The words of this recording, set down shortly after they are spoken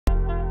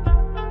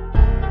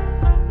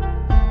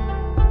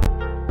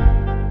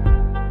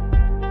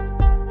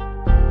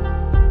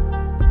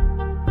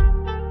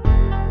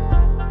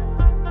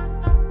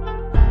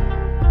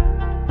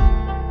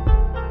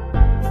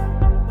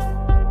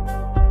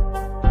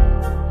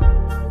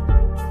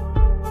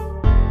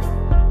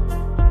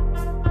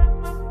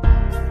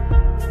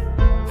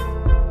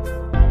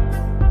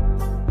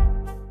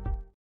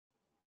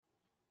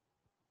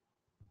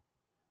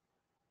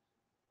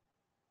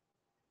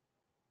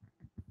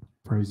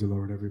Praise the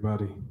Lord,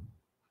 everybody.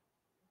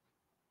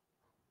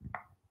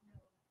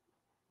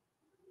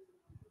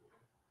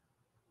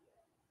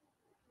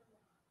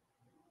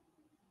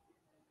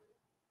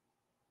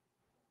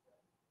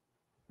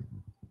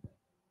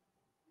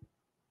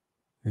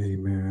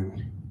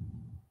 Amen.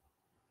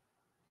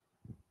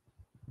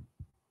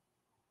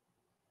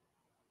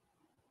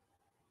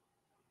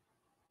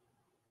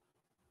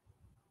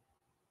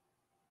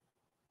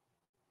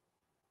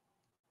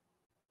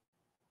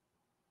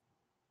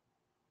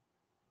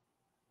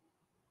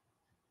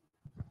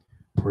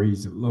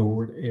 Praise the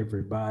Lord,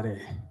 everybody.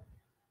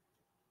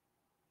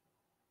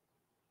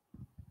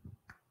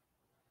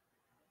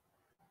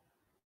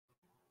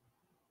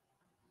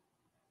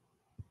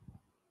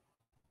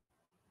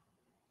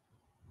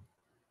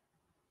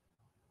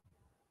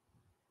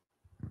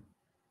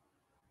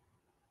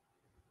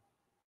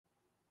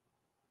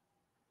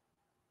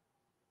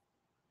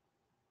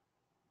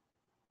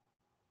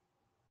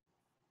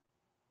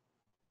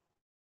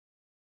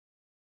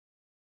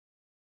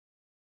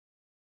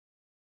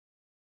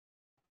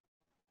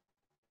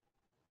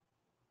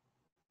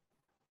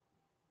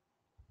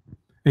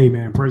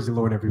 Amen. Praise the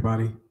Lord,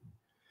 everybody.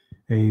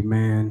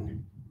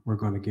 Amen. We're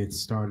going to get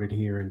started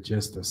here in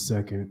just a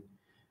second.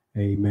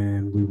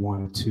 Amen. We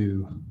wanted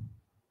to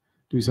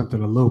do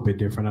something a little bit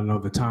different. I know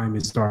the time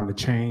is starting to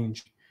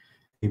change.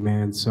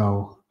 Amen.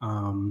 So,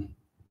 and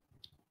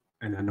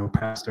I know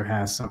Pastor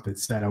has something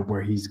set up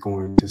where he's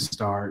going to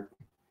start.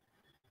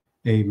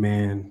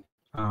 Amen.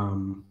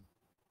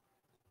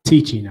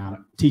 Teaching out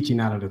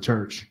of the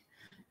church.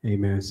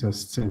 Amen. So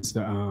since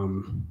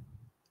the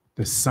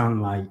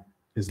sunlight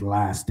is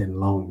lasting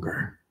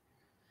longer.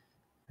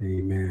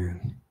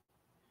 Amen.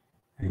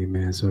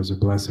 Amen. So it's a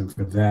blessing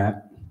for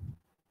that.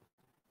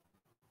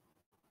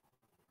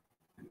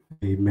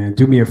 Amen.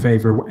 Do me a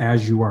favor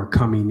as you are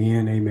coming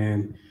in.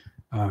 Amen.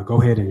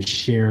 Go ahead and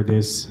share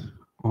this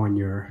on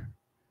your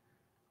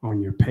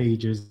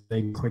pages.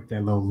 They can click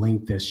that little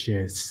link that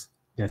says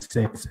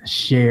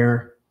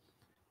share.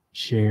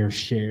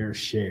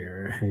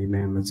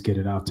 Amen. Let's get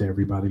it out to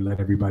everybody. Let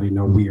everybody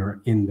know we are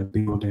in the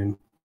building.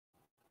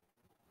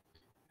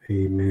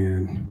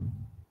 Amen.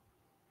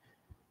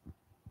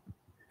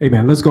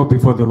 Amen. Let's go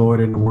before the Lord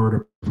in the word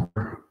of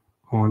prayer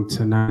on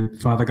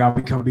tonight. Father God,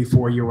 we come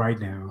before you right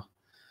now.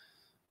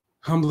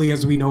 Humbly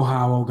as we know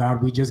how, oh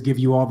God, we just give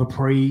you all the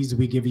praise.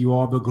 We give you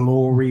all the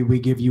glory. We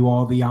give you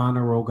all the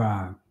honor, oh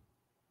God.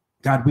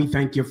 God, we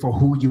thank you for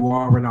who you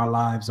are in our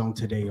lives on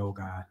today, oh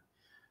God.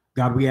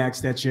 God, we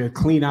ask that you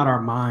clean out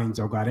our minds,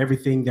 oh God,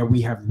 everything that we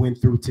have went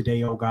through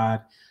today, oh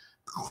God.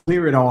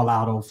 Clear it all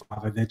out, oh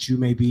Father, that you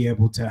may be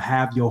able to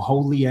have your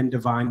holy and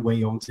divine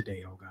way on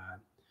today, oh God.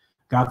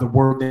 God, the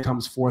word that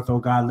comes forth, oh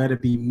God, let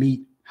it be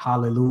meat,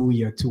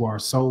 hallelujah, to our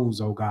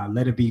souls, oh God.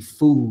 Let it be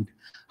food,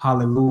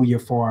 hallelujah,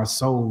 for our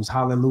souls,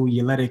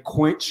 hallelujah. Let it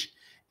quench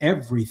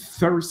every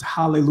thirst,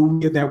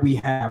 hallelujah, that we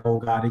have, oh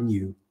God, in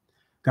you.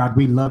 God,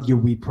 we love you,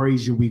 we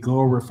praise you, we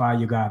glorify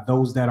you, God.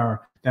 Those that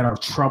are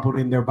troubled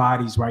in their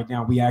bodies right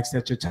now, we ask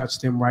that you touch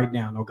them right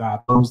now, oh God.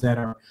 Those that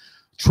are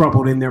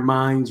troubled in their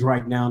minds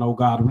right now, oh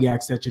God, we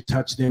ask that you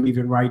touch them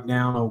even right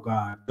now, oh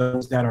God.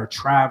 Those that are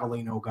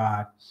traveling, oh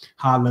God,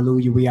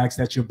 hallelujah, we ask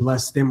that you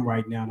bless them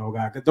right now, oh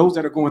God. Those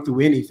that are going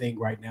through anything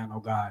right now, oh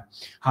God,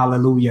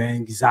 hallelujah,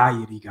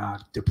 anxiety,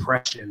 God,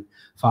 depression,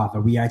 Father,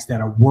 we ask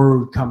that a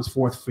word comes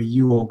forth for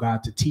you, oh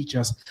God, to teach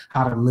us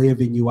how to live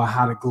in you, or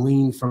how to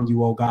glean from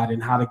you, oh God,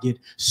 and how to get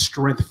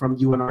strength from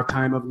you in our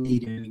time of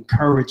need, and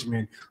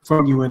encouragement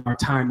from you in our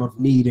time of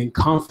need, and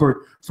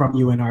comfort from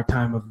you in our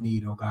time of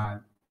need, oh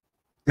God.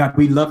 God,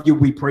 we love you,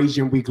 we praise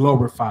you, and we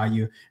glorify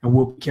you. And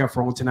we'll be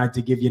careful on tonight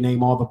to give your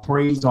name all the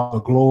praise, all the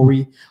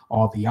glory,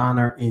 all the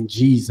honor. In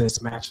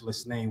Jesus'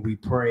 matchless name we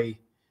pray.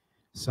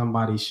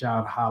 Somebody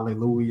shout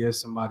hallelujah.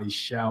 Somebody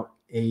shout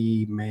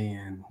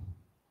amen.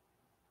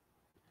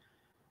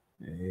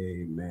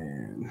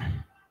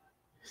 Amen.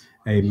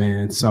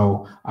 Amen.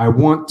 So I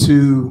want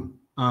to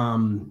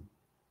kind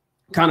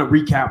of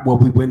recap what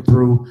we went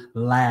through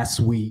last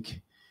week.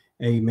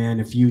 Amen.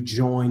 If you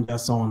joined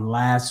us on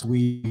last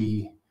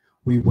week,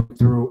 we went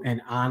through an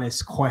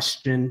honest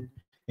question.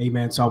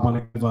 Amen. So I want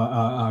to give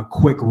a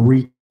quick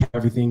recap of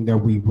everything that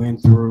we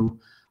went through.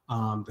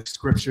 The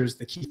scriptures,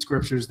 the key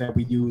scriptures that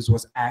we used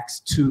was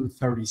Acts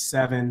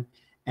 2:37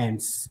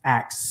 and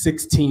Acts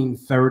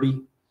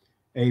 16:30.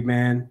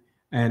 Amen.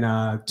 And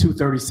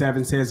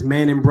 2:37 says,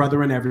 men and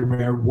brethren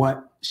everywhere,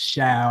 what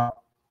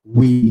shall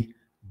we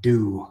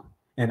do?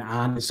 An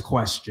honest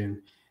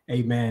question.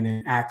 Amen.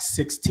 And Acts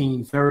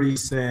 16:30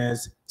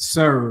 says,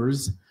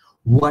 sirs,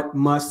 what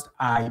must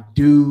I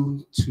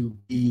do to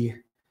be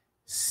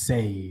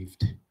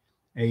saved?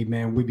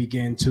 Amen. We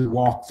begin to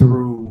walk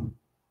through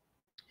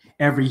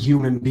every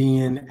human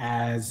being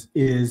as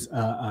is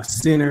a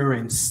sinner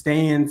and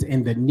stands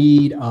in the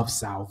need of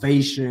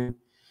salvation.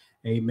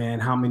 Amen.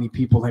 How many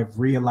people have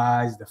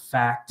realized the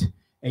fact,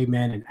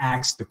 amen, and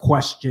asked the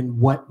question,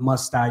 what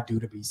must I do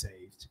to be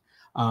saved?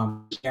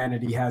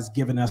 Christianity has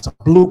given us a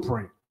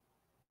blueprint.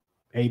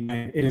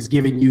 Amen. It has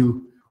given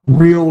you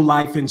real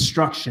life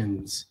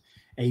instructions.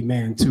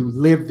 amen, to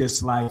live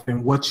this life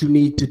and what you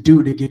need to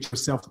do to get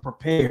yourself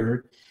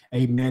prepared.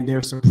 Amen.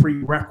 There's some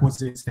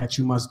prerequisites that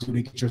you must do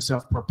to get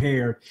yourself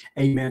prepared,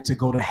 amen, to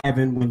go to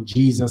heaven when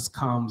Jesus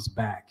comes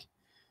back.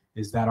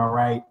 Is that all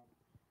right?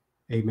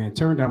 Amen.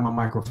 Turn down my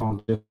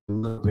microphone just a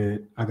little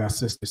bit. I got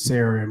Sister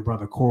Sarah and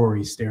Brother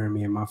Corey staring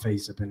me in my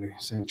face up in the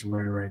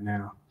sanctuary right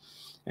now.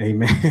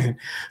 Amen.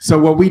 So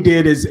what we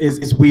did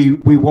is we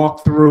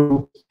walked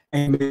through,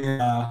 amen,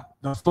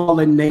 the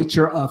fallen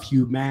nature of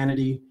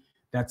humanity.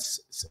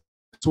 That's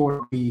sort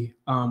of we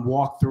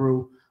walked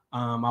through.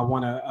 I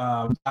want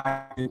to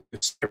dive into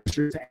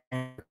scriptures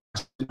and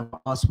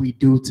us we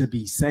do to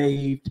be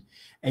saved.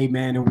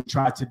 Amen. And we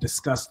try to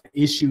discuss the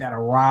issue that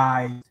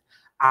arise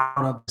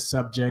out of the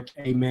subject.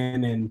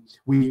 Amen. And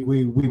we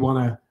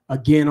want to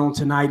again on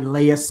tonight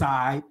lay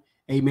aside,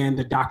 amen,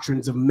 the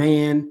doctrines of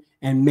man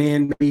and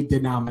man-made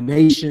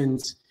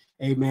denominations,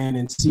 amen,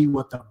 and see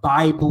what the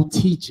Bible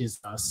teaches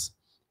us,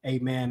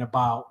 amen,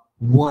 about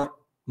what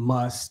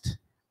must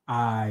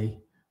I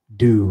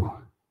do.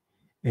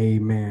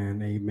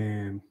 Amen.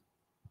 Amen.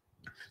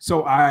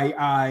 So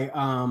I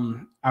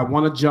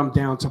want to jump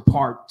down to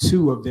part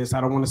 2 of this.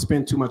 I don't want to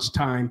spend too much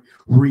time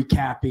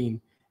recapping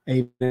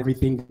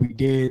everything that we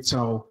did.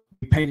 So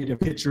we painted a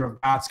picture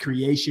of God's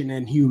creation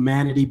and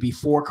humanity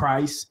before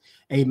Christ,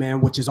 amen,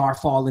 which is our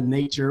fallen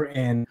nature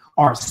and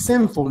our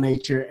sinful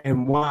nature,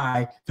 and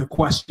why the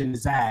question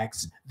is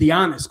asked, the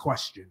honest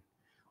question: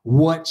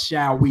 what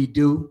shall we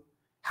do?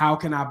 How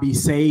can I be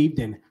saved,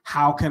 and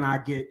how can I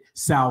get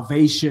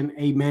salvation?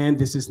 Amen.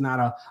 This is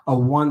not a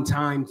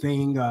one-time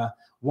thing.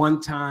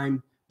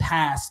 One-time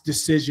past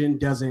decision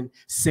doesn't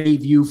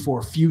save you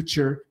for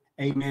future.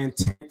 Amen.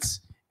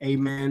 Tense.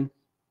 Amen.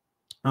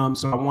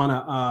 So I want to,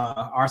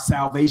 our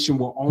salvation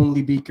will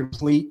only be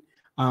complete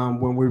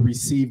when we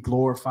receive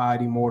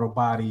glorified immortal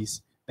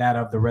bodies, that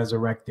of the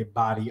resurrected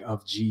body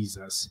of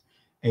Jesus.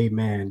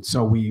 Amen.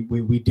 So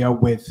we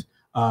dealt with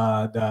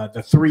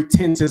the 3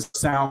 tenses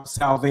of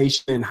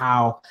salvation and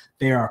how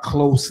they are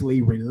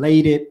closely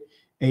related.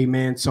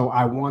 Amen. So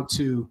I want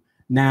to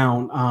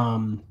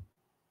now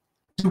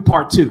do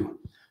part 2.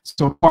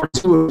 So part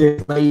 2 of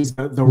this lays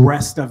the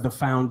rest of the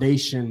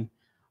foundation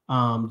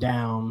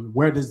down.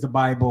 Where does the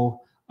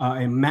Bible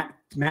in Matthew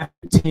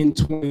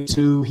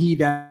 10:22, he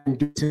that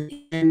endureth to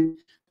the end,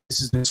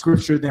 this is the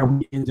scripture that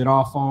we ended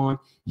off on,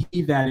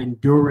 he that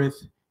endureth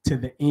to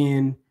the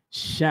end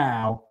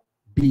shall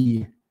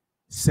be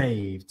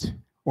saved.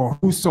 Or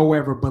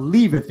whosoever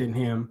believeth in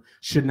him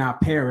should not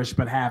perish,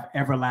 but have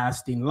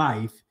everlasting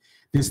life.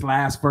 This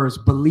last verse,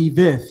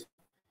 believeth,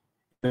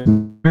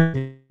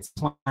 it's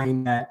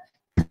implying that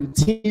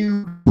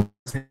continued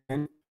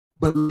present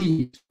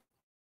belief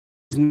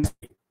is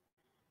nothing.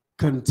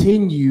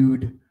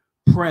 Continued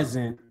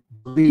present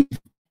belief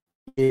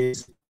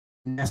is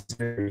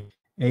necessary.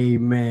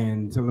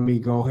 Amen. So let me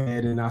go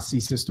ahead, and I see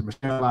Sister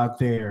Michelle out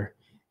there.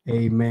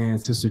 Amen.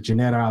 Sister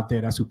Janetta out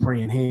there. That's who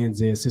Praying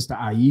Hands is. Sister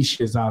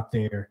Aisha is out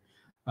there.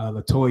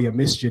 Latoya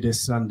missed you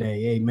this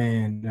Sunday.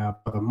 Amen.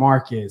 Brother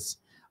Marcus.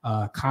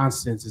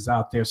 Constance is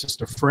out there.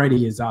 Sister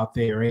Freddie is out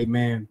there.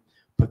 Amen.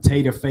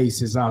 Potato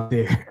Face is out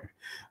there.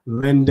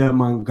 Linda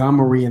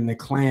Montgomery and the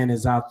clan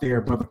is out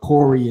there. Brother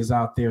Corey is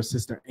out there.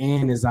 Sister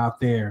Ann is out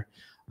there.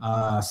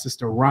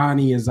 Sister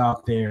Ronnie is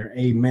out there.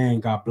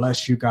 Amen. God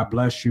bless you. God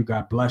bless you.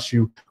 God bless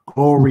you.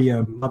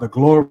 Gloria, Mother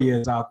Gloria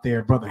is out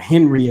there. Brother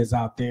Henry is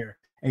out there.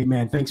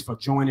 Amen. Thanks for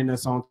joining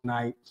us on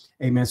tonight.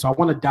 Amen. So I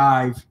want to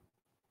dive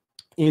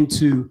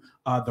into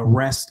the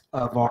rest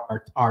of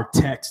our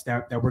text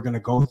that we're going to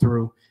go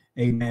through.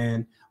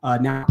 Amen.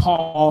 Now,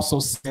 Paul also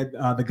said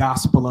the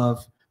gospel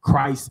of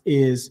Christ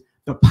is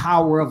the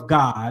power of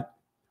God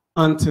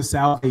unto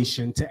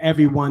salvation to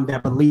everyone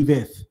that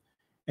believeth.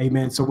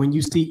 Amen. So when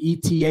you see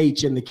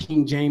ETH in the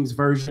King James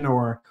Version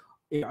or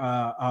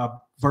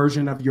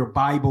version of your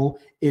Bible,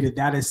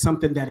 that is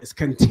something that is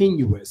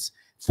continuous.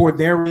 For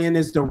therein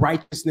is the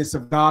righteousness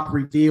of God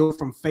revealed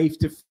from faith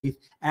to faith,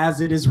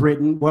 as it is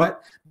written,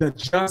 what? The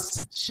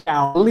just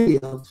shall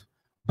live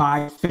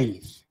by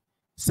faith.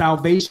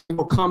 Salvation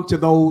will come to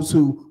those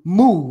who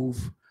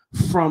move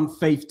from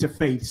faith to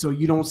faith. So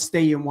you don't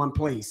stay in one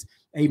place.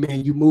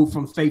 Amen. You move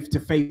from faith to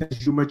faith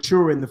as you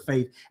mature in the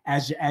faith,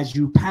 as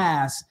you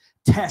pass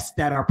tests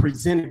that are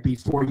presented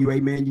before you.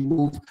 Amen. You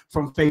move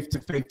from faith to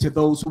faith to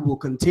those who will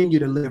continue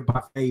to live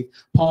by faith.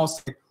 Paul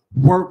said,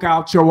 work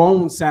out your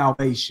own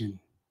salvation.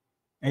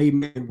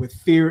 Amen. With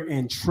fear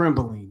and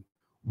trembling.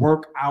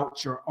 Work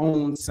out your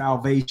own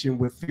salvation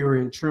with fear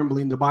and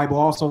trembling. The Bible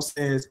also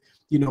says,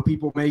 you know,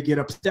 people may get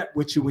upset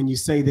with you when you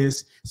say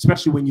this,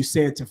 especially when you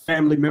say it to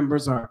family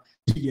members or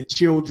to your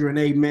children.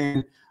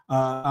 Amen.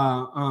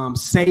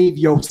 Save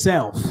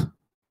yourself.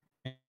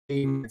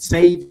 Amen.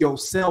 Save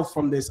yourself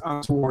from this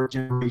untoward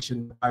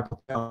generation. The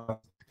Bible tells us.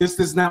 This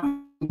does not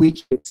mean we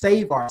can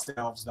save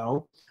ourselves,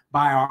 though,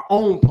 by our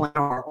own plan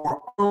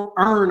or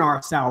earn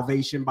our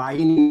salvation by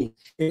any means.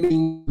 It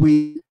means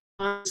we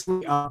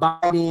constantly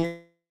abide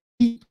in,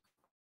 keep,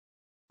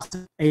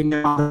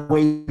 amen, the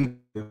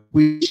way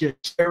we should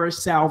cherish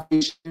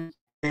salvation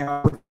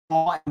with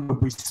awe and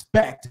with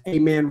respect,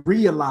 amen,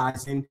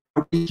 realizing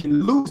that we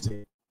can lose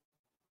it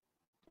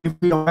if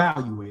we don't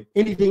value it.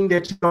 Anything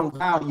that you don't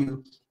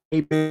value,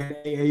 amen,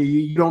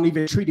 you don't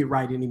even treat it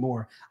right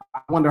anymore.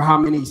 I wonder how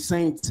many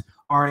saints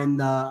are in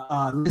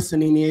the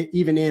listening in,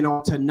 even in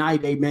on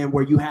tonight, amen,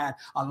 where you had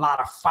a lot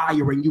of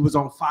fire and you was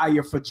on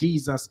fire for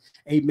Jesus,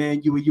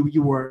 amen.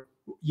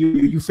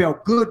 You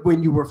felt good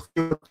when you were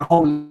filled with the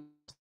Holy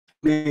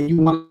Spirit. You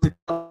wanted to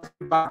talk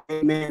about,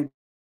 amen,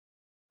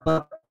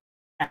 but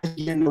as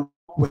you in the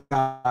walk with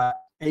God,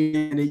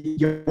 amen,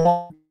 your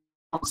walk,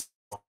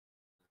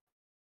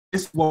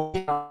 this will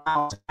be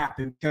allowed to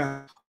happen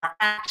because our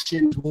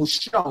actions will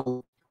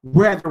show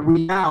whether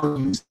we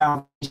value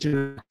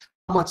salvation.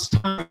 How much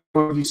time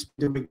are you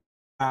spending with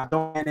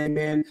God?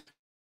 Amen.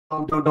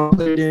 Don't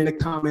put it in the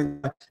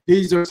comments.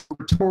 These are some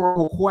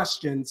rhetorical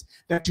questions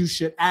that you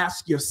should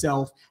ask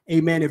yourself.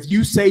 Amen. If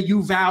you say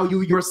you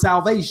value your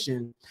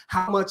salvation,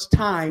 how much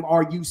time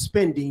are you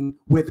spending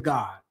with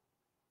God?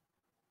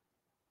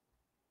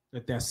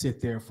 Let that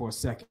sit there for a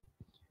second.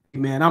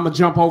 Amen. I'm going to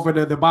jump over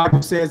to the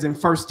Bible says in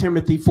 1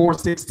 Timothy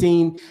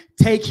 4:16,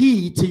 take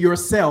heed to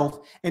yourself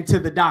and to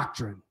the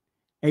doctrine.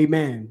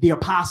 Amen. The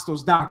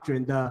apostles'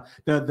 doctrine,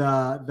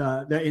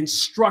 the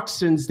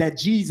instructions that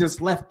Jesus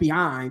left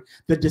behind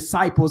the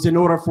disciples in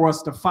order for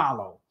us to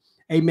follow.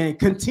 Amen.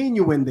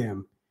 Continue in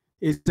them.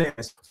 It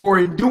says, for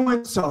in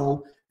doing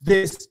so,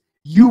 this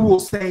you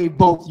will save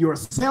both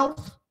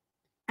yourself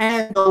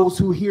and those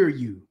who hear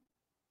you.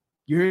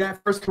 You hear that?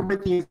 1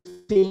 Corinthians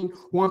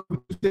 15:1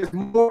 says,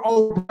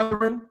 moreover,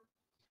 brethren,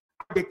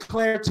 I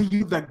declare to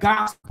you the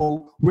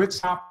gospel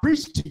which I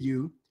preached to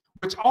you,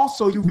 which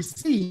also you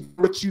receive,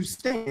 which you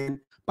stand,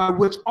 by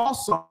which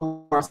also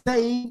you are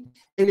saved,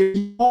 and if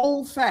you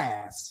hold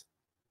fast,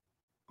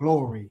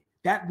 glory,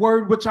 that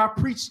word which I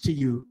preached to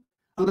you,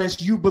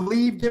 unless you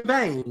believed in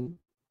vain.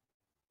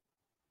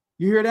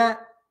 You hear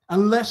that?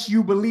 Unless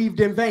you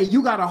believed in vain,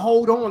 you got to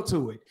hold on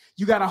to it.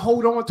 You got to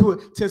hold on to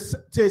it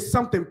to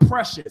something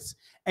precious.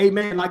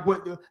 Amen.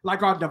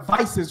 Like our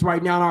devices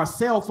right now, and our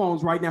cell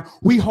phones right now,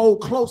 we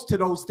hold close to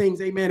those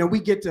things. Amen. And we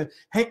get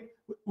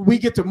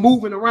to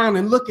moving around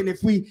and looking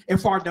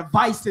if our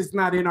device is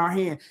not in our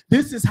hand.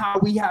 This is how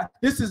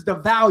this is the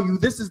value.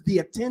 This is the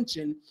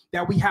attention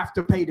that we have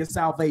to pay to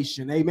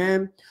salvation.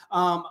 Amen.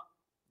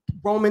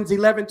 Romans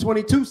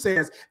 11:22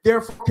 says,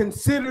 therefore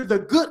consider the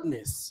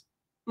goodness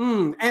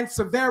and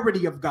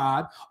severity of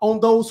God on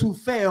those who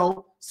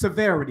fail,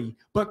 severity,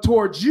 but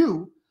towards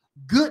you,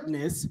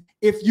 goodness,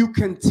 if you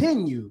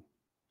continue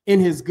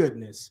in his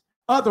goodness.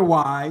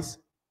 Otherwise,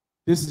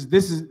 this is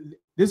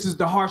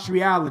the harsh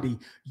reality.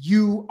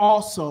 You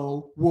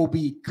also will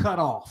be cut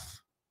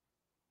off.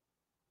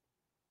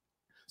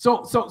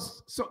 So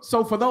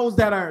for those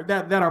that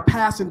are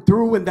passing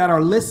through and that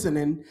are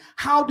listening,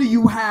 how do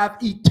you have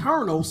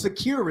eternal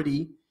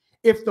security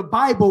if the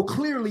Bible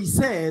clearly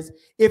says,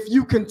 if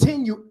you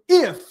continue,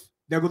 there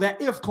go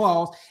that if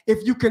clause,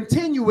 if you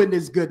continue in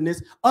this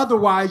goodness,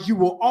 otherwise you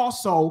will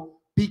also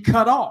be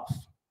cut off?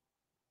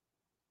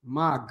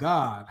 My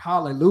God,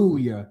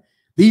 hallelujah.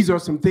 These are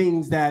some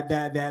things that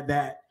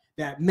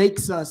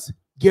makes us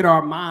get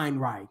our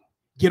mind right,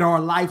 get our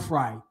life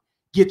right,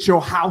 get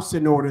your house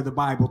in order, the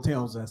Bible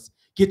tells us.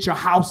 Get your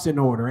house in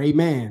order,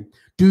 amen.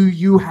 Do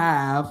you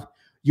have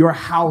your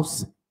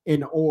house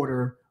in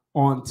order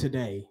on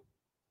today?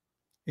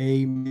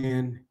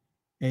 Amen,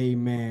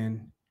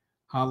 amen,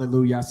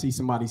 hallelujah. I see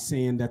somebody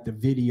saying that the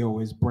video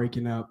is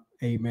breaking up,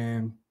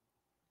 amen.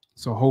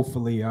 So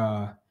hopefully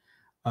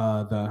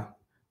the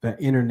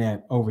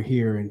internet over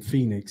here in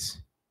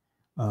Phoenix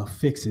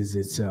fixes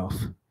itself.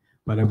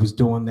 But it was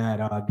doing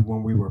that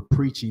when we were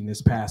preaching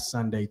this past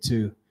Sunday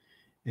too.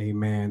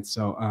 Amen.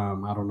 So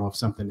I don't know if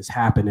something is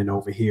happening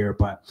over here,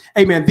 but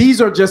amen.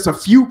 These are just a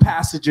few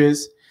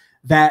passages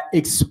that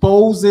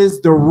exposes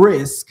the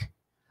risk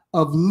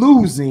of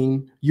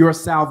losing your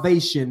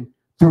salvation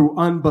through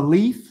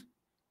unbelief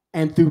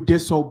and through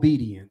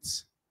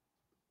disobedience.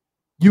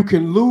 You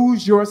can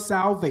lose your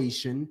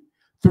salvation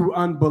through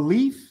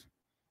unbelief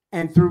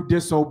and through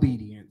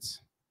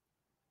disobedience.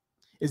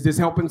 Is this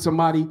helping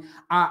somebody?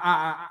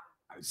 I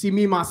see,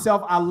 me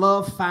myself, I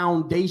love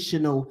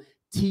foundational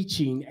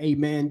teaching.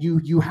 Amen.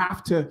 You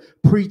have to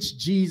preach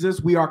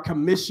Jesus. We are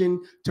commissioned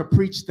to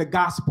preach the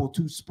gospel,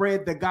 to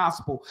spread the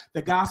gospel.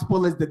 The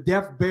gospel is the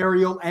death,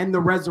 burial, and the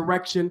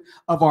resurrection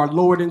of our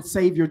Lord and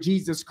Savior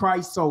Jesus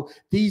Christ. So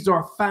these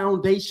are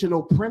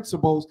foundational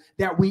principles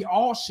that we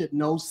all should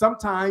know.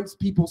 Sometimes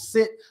people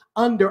sit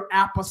under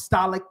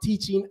apostolic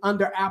teaching,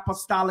 under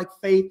apostolic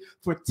faith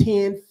for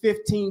 10,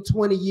 15,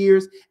 20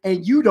 years,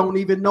 and you don't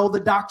even know the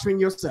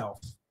doctrine yourself.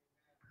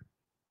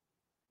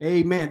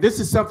 Amen.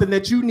 This is something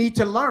that you need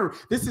to learn.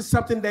 This is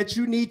something that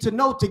you need to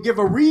know to give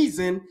a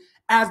reason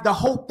as the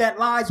hope that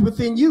lies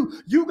within you.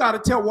 You got to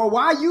tell, well,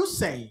 why you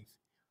saved?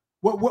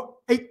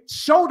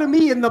 Show to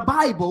me in the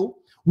Bible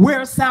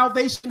where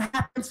salvation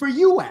happened for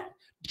you at.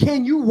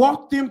 Can you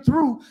walk them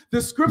through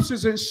the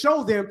scriptures and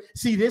show them,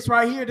 see this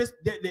right here, this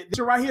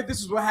right here, this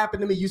is what happened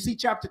to me. You see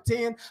chapter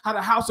 10, how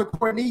the house of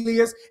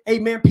Cornelius,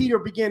 amen, Peter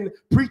began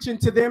preaching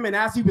to them, and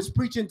as he was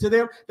preaching to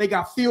them, they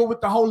got filled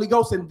with the Holy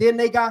Ghost, and then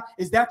they got,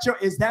 is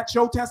that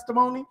your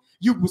testimony?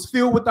 You was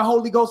filled with the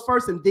Holy Ghost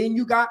first, and then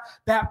you got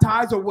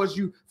baptized, or was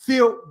you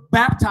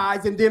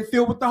baptized and then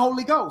filled with the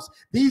Holy Ghost?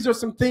 These are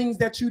some things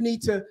that you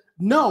need to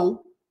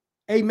know,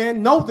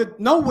 amen,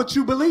 know what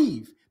you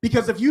believe,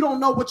 because if you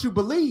don't know what you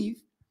believe,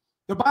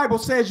 the Bible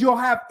says you'll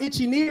have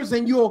itching ears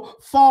and you'll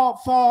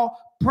fall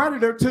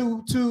predator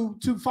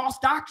to false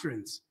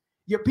doctrines.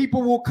 Your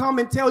people will come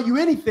and tell you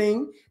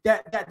anything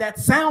that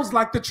sounds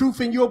like the truth,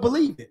 and you'll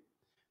believe it.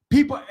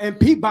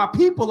 By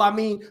people, I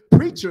mean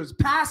preachers,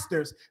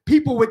 pastors,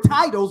 people with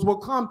titles will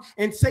come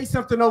and say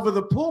something over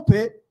the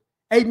pulpit,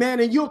 amen,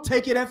 and you'll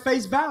take it at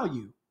face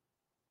value.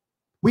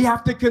 We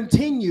have to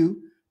continue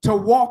to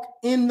walk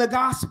in the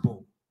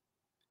gospel,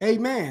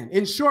 amen.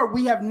 In short,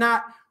 we have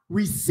not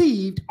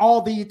received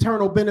all the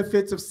eternal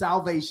benefits of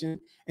salvation,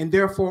 and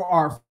therefore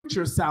our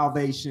future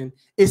salvation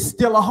is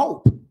still a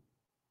hope.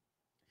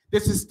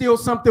 This is still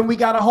something we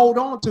got to hold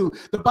on to.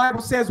 The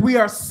Bible says we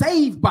are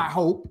saved by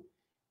hope,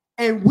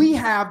 and we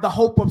have the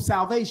hope of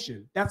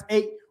salvation. That's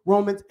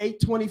Romans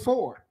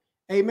 8:24.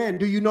 Amen.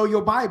 Do you know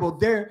your Bible?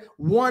 There,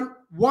 one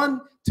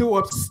to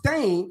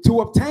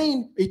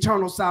obtain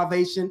eternal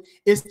salvation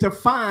is to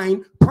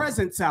find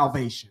present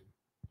salvation.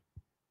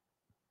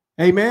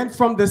 Amen.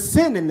 From the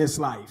sin in this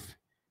life.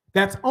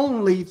 That's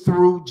only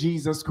through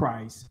Jesus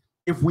Christ.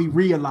 If we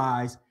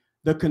realize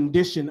the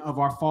condition of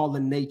our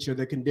fallen nature,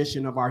 the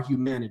condition of our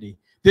humanity.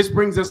 This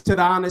brings us to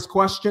the honest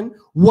question.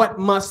 What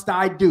must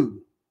I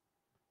do?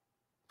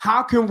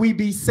 How can we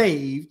be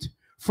saved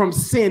from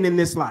sin in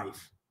this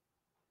life?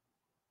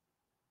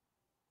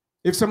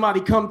 If somebody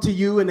come to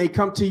you and they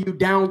come to you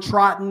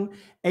downtrodden,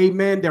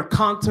 amen, their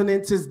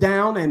countenance is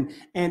down,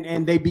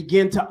 and they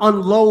begin to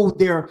unload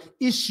their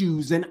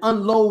issues and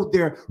unload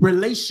their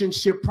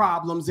relationship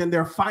problems and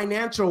their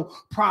financial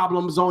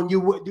problems on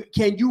you,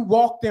 can you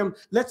walk them?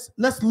 Let's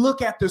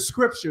look at the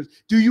scriptures.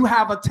 Do you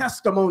have a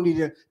testimony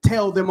to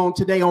tell them on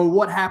today on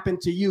what happened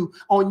to you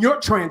on your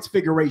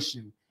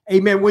transfiguration?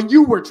 Amen. When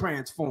you were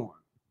transformed.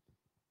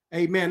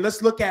 Amen.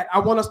 I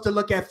want us to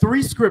look at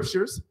 3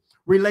 scriptures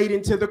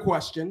relating to the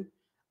question.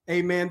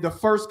 Amen. The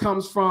first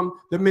comes from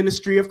the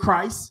ministry of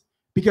Christ,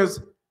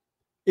 because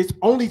it's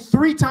only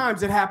 3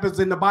 times it happens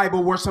in the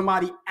Bible where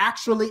somebody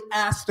actually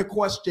asked the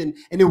question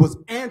and it was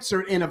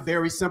answered in a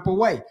very simple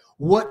way.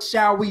 What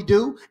shall we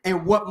do,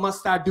 and what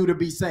must I do to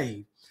be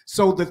saved?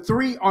 So the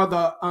 3 are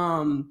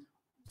the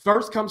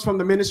first comes from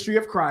the ministry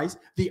of Christ.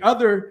 The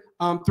other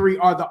 3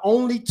 are the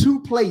only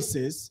 2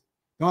 places.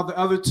 The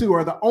other 2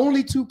 are the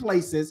only 2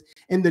 places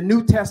in the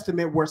New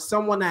Testament where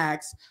someone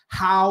asks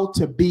how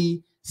to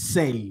be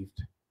saved.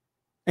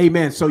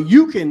 Amen. So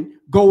you can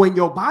go in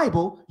your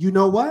Bible. You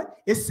know what?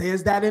 It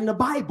says that in the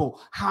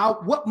Bible.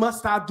 What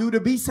must I do to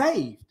be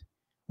saved?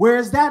 Where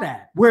is that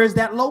at? Where is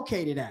that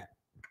located at?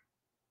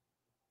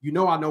 You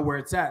know, I know where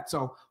it's at.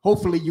 So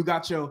hopefully you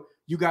got your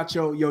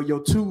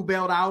tool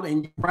belt out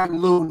and you're writing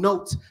little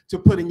notes to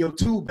put in your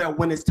tool belt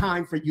when it's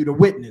time for you to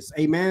witness.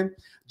 Amen.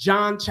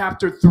 John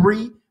chapter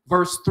 3.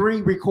 Verse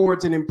 3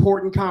 records an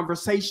important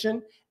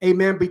conversation,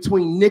 amen,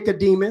 between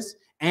Nicodemus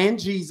and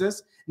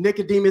Jesus.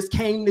 Nicodemus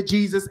came to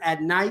Jesus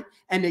at night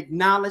and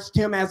acknowledged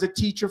him as a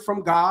teacher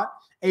from God.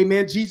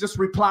 Amen. Jesus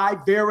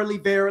replied, verily,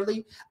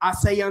 verily, I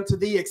say unto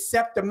thee,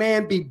 except a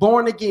man be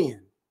born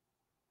again,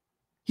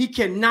 you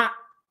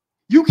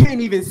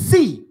can't even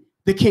see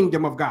the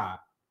kingdom of God.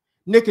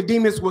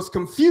 Nicodemus was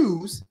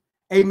confused.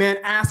 Amen.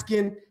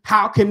 Asking,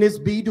 how can this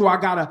be? Do I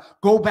got to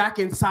go back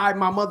inside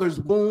my mother's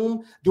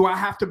womb? Do I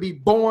have to be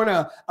born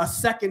a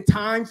second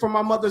time from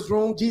my mother's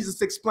womb?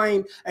 Jesus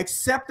explained,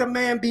 except a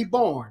man be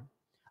born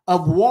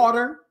of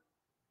water,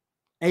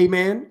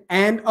 amen,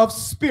 and of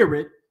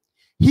spirit,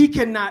 he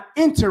cannot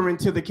enter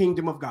into the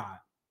kingdom of God.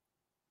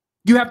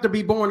 You have to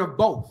be born of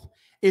both.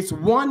 It's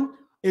one,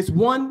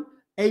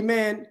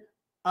 amen,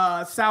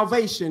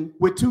 salvation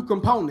with 2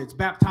 components,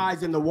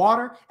 baptized in the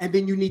water, and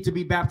then you need to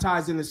be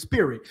baptized in the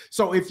spirit.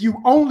 So if you've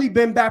only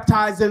been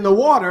baptized in the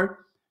water,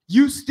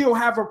 you still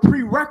have a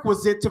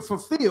prerequisite to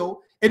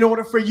fulfill in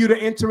order for you to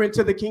enter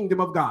into the kingdom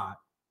of God.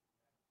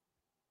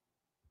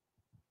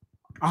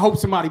 I hope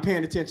somebody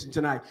paying attention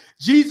tonight.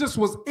 Jesus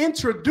was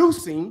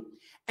introducing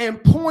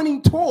and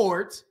pointing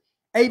towards,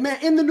 amen,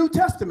 in the New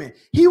Testament.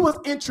 He was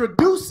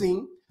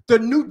introducing the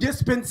new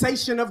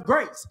dispensation of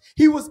grace.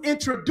 He was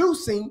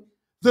introducing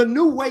the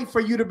new way for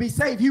you to be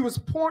saved. He was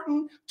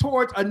pointing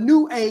towards a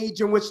new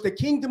age in which the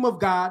kingdom of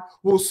God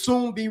will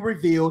soon be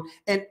revealed.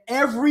 And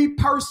every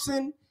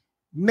person,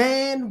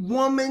 man,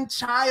 woman,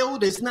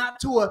 child, is not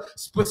to a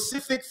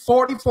specific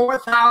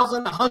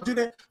 44,000,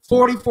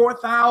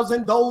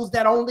 144,000, those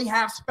that only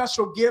have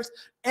special gifts.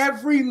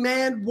 Every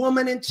man,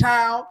 woman, and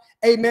child,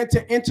 amen,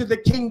 to enter the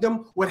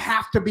kingdom would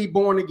have to be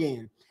born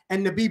again.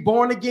 And to be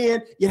born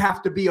again, you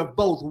have to be of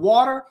both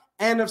water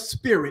and of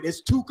spirit.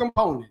 It's 2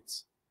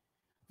 components.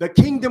 The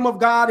kingdom of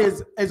God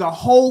is a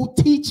whole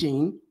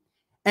teaching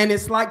And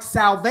it's like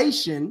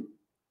salvation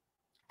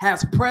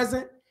has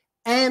present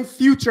and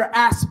future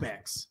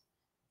aspects.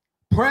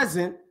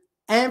 Present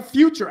and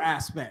future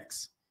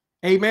aspects.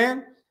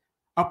 Amen.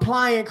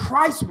 Applying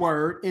Christ's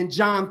word in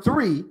John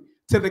 3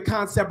 to the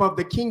concept of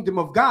the kingdom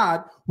of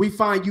God, we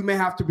find you may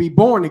have to be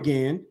born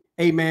again,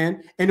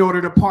 amen, in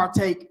order to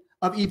partake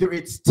of either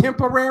its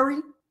temporary,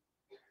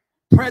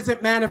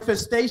 present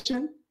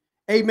manifestation,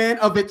 amen,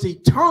 of its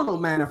eternal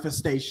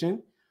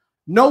manifestation.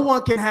 No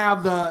one can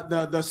have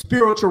the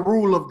spiritual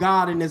rule of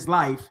God in his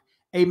life,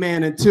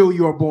 amen, until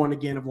you are born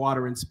again of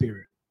water and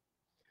spirit.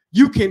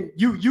 You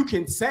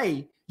can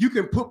say, you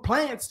can put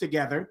plans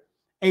together,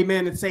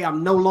 amen, and say,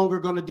 I'm no longer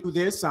going to do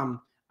this. I'm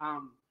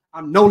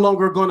no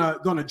longer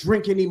gonna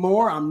drink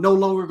anymore. I'm no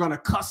longer gonna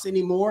cuss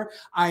anymore.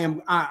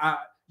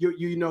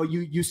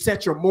 You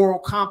set your moral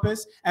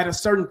compass at a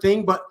certain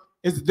thing, but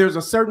there's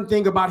a certain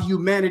thing about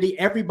humanity.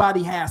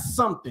 Everybody has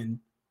something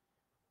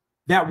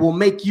that will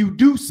make you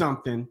do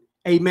something,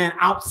 amen,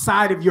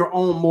 outside of your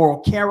own moral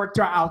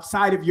character,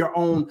 outside of your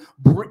own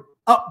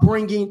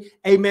upbringing,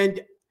 amen.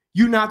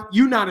 You're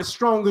not as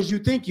strong as you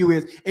think you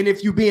is. And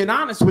if you're being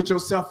honest with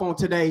yourself on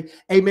today,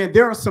 amen,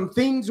 there are some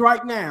things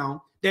right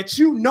now that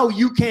you know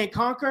you can't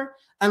conquer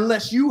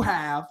unless you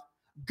have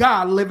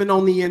God living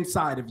on the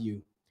inside of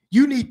you.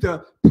 You need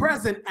the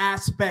present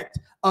aspect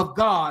of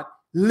God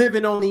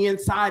living on the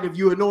inside of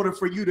you in order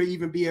for you to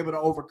even be able to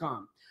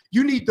overcome.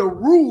 You need the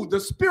rule, the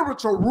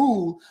spiritual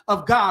rule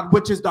of God,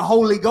 which is the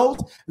Holy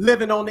Ghost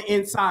living on the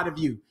inside of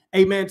you.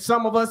 Amen.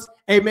 Some of us,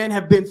 amen,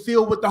 have been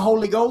filled with the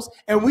Holy Ghost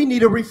and we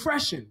need a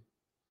refreshing.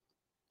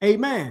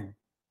 Amen.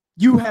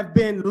 You have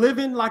been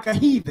living like a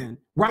heathen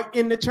right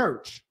in the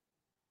church.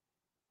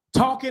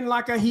 Talking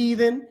like a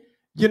heathen,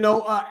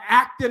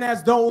 acting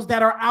as those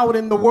that are out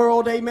in the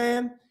world,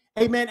 amen,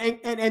 amen,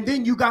 and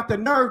then you got the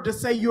nerve to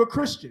say you're a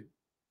Christian.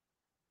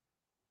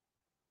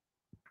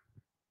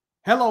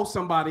 Hello,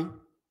 somebody.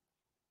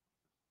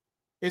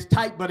 It's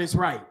tight, but it's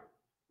right.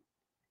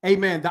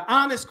 Amen. The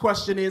honest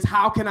question is,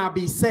 how can I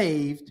be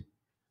saved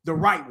the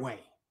right way?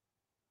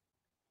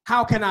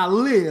 How can I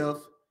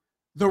live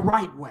the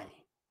right way?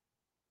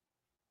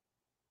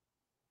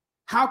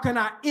 How can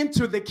I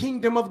enter the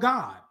kingdom of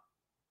God?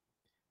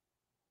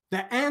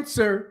 The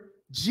answer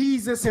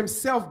Jesus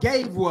himself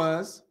gave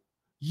was,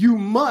 you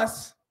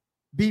must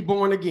be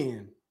born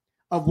again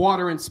of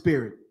water and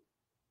spirit.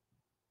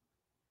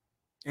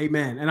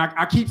 Amen. And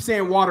I keep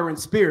saying water and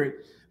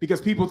spirit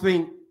because people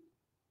think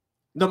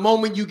the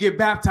moment you get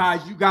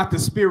baptized, you got the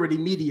spirit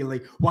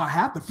immediately. Well, I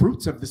have the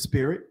fruits of the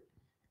spirit.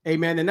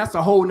 Amen. And that's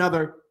a whole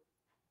nother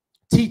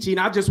teaching.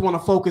 I don't want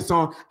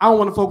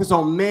to focus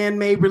on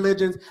man-made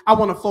religions. I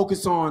want to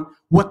focus on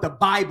what the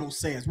Bible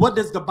says. What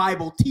does the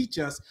Bible teach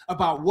us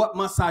about what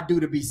must I do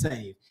to be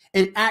saved?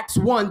 In Acts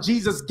 1,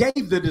 Jesus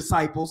gave the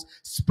disciples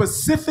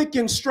specific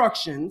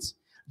instructions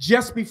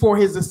just before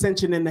his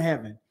ascension into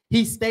heaven.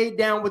 He stayed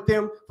down with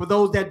them, for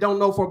those that don't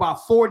know, for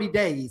about 40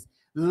 days,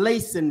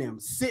 lacing them,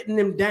 sitting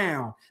them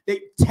down,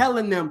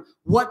 telling them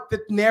what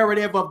the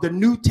narrative of the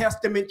New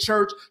Testament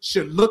church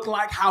should look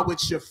like, how it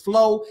should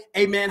flow,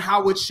 amen,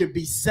 how it should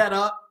be set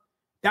up.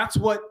 That's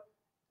what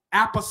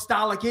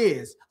apostolic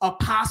is.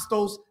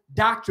 Apostles'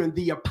 doctrine,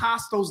 the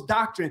apostles'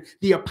 doctrine,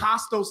 the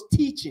apostles'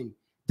 teaching.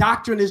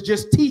 Doctrine is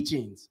just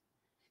teachings.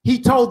 He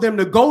told them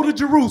to go to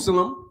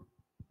Jerusalem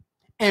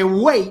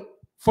and wait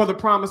for the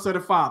promise of the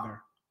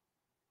Father.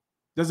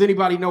 Does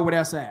anybody know where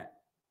that's at?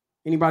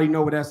 Anybody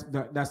know where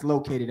that's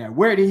located at?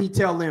 Where did he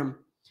tell them?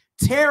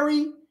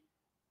 Tarry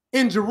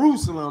in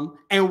Jerusalem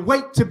and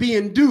wait to be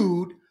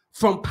endued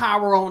from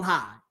power on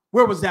high.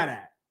 Where was that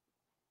at?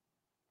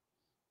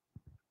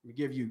 Let me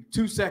give you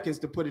 2 seconds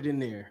to put it in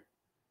there.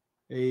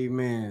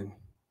 Amen.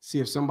 See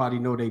if somebody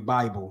know their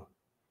Bible.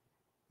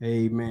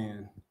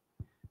 Amen.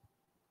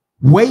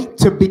 Wait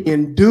to be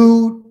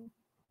endued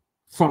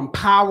from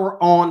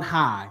power on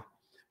high.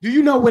 Do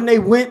you know when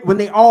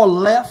they all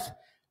left?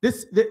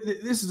 This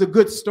is a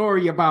good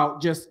story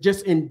about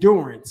just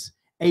endurance,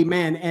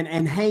 amen,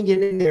 and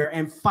hanging in there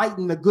and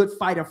fighting the good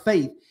fight of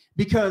faith,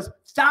 because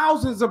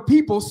thousands of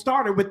people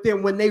started with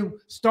them when they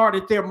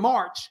started their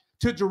march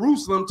to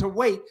Jerusalem to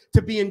wait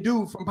to be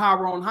endued from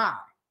power on high.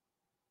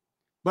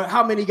 But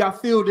how many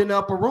got filled in the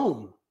upper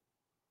room?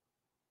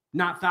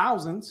 Not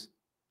thousands,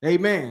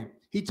 amen.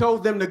 He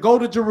told them to go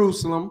to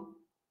Jerusalem,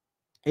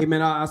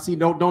 amen. I see,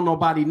 don't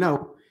nobody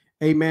know,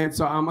 amen.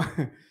 So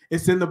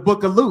it's in the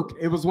book of Luke.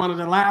 It was one of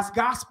the last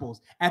gospels.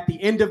 At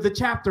the end of the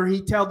chapter,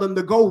 he told them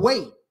to go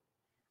wait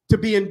to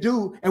be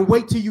endued and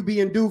wait till you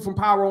be endued from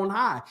power on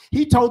high.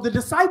 He told the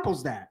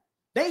disciples that.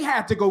 They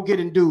had to go get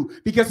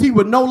endued because he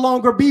would no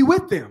longer be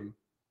with them.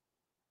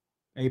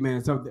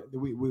 Amen. So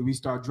we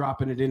start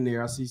dropping it in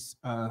there. I see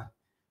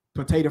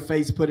Potato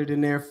Face put it in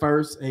there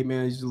first.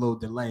 Amen. There's a little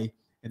delay.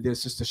 And then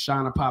Sister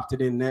Shauna popped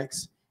it in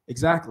next.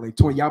 Exactly.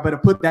 Y'all better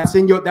put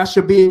that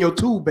should be in your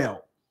tool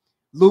belt.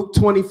 Luke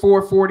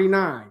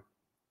 24:49.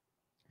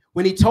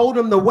 When he told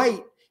them to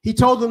wait, he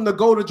told them to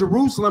go to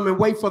Jerusalem and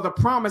wait for the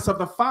promise of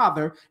the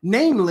Father,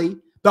 namely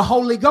the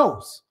Holy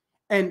Ghost.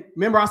 And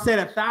remember, I said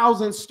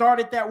 1,000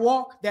 started that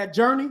walk, that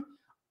journey.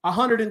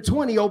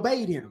 120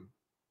 obeyed him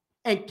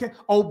and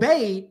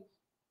obeyed.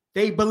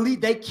 They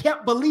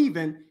kept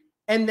believing,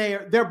 and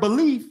their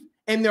belief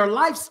and their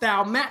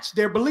lifestyle matched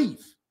their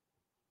belief.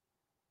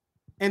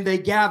 And they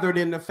gathered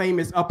in the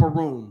famous upper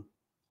room.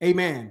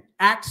 Amen.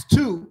 Acts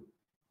 2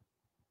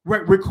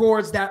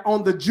 records that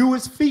on the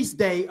Jewish feast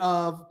day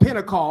of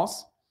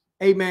Pentecost,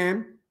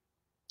 amen,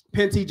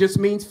 Pente just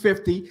means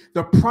 50,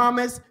 the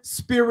promised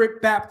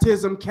spirit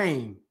baptism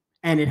came,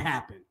 and it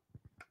happened.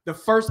 The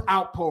first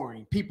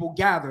outpouring, people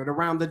gathered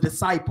around the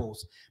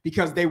disciples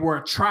because they were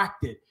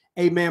attracted,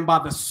 amen, by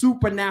the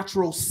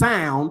supernatural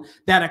sound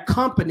that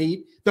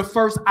accompanied the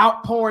first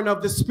outpouring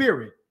of the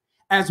Spirit,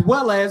 as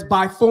well as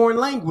by foreign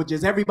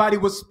languages. Everybody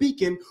was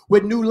speaking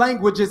with new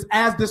languages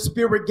as the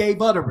Spirit gave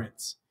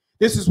utterance.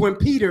 This is when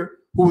Peter,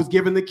 who was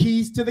given the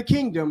keys to the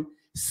kingdom,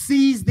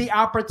 seized the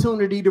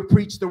opportunity to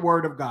preach the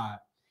word of God.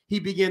 He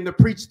began to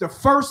preach the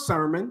first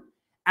sermon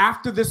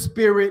after the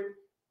Spirit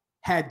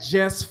had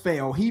just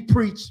fell. He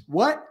preached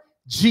what?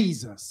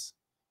 Jesus.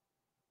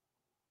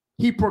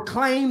 He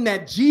proclaimed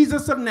that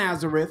Jesus of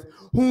Nazareth,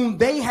 whom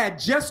they had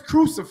just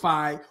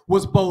crucified,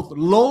 was both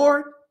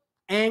Lord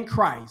and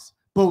Christ,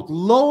 both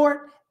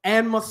Lord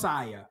and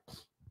Messiah.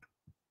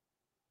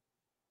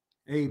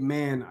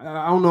 Amen.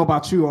 I don't know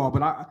about you all,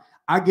 but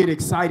I get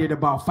excited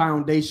about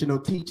foundational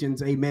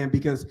teachings, amen,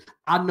 because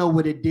I know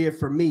what it did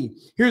for me.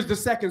 Here's the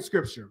second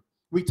scripture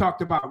we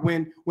talked about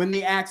when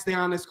they asked the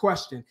honest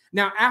question.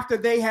 Now, after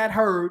they had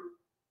heard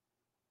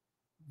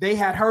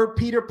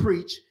Peter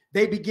preach,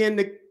 they began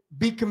to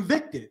be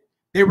convicted.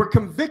 They were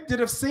convicted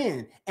of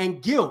sin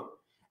and guilt.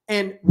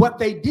 And what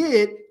they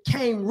did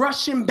came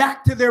rushing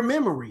back to their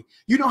memory.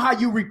 You know how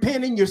you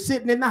repent and you're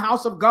sitting in the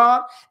house of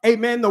God?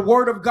 Amen. The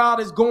word of God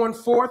is going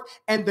forth,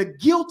 and the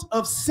guilt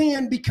of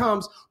sin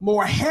becomes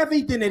more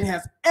heavy than it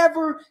has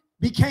ever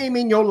became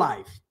in your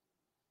life.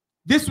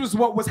 This was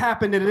what was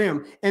happening to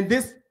them. And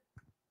this,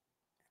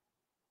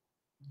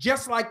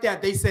 just like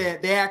that,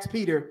 they asked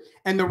Peter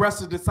and the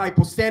rest of the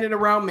disciples standing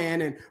around,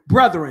 man, and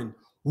brethren,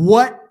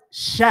 what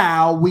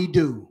shall we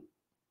do?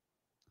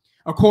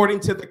 According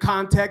to the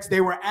context,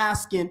 they were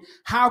asking,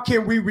 how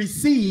can we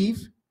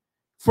receive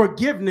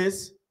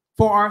forgiveness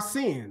for our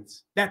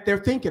sins that they're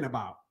thinking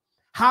about?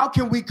 How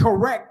can we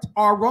correct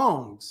our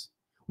wrongs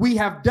we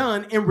have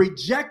done in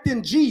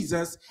rejecting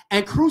Jesus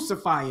and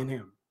crucifying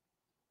him?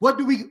 What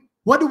do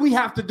we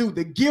have to do?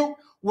 The guilt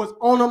was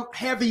on them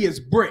heavy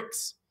as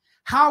bricks.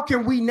 How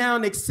can we now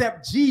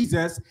accept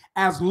Jesus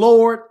as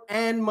Lord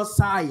and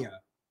Messiah?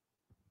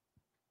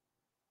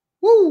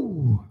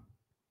 Woo!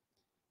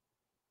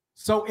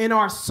 So in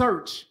our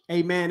search,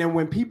 amen, and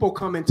when people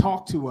come and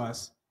talk to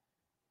us,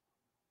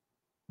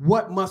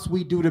 what must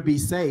we do to be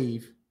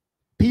saved?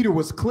 Peter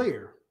was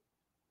clear.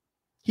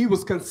 He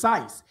was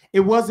concise.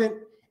 It wasn't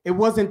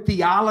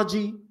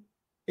theology.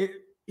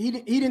 He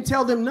didn't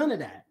tell them none of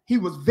that. He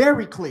was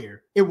very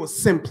clear. It was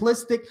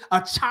simplistic.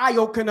 A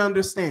child can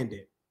understand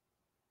it.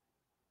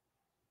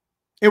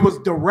 It was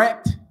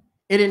direct.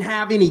 It didn't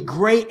have any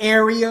gray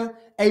area.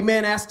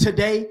 Amen. As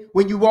today,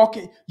 when you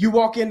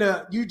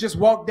just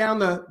walk down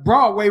the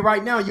Broadway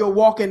right now, you'll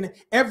walk in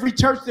every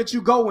church that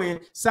you go in,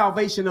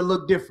 salvation will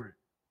look different.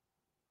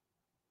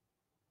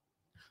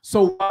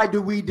 So why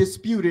do we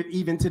dispute it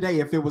even today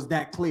if it was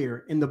that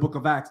clear in the book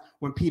of Acts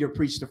when Peter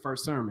preached the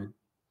first sermon?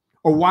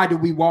 Or why do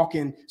we walk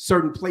in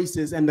certain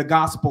places and the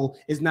gospel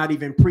is not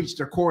even preached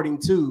according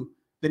to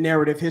the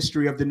narrative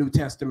history of the New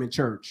Testament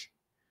church?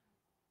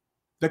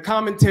 The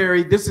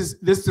commentary, this is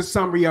the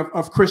summary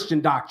of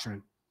Christian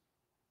doctrine.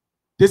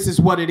 This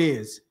is what it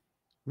is.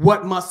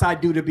 What must I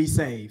do to be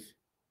saved?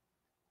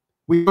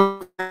 We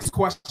ask this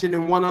question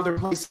in one other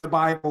place in the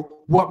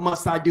Bible. What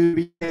must I do to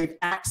be saved?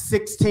 Acts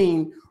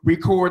 16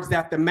 records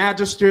that the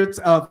magistrates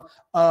of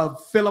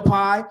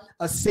Philippi,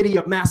 a city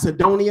of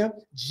Macedonia,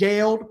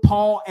 jailed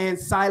Paul and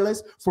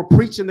Silas for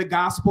preaching the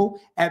gospel.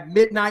 At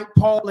midnight,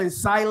 Paul and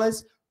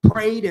Silas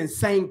prayed and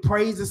sang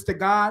praises to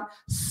God.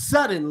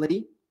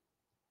 Suddenly,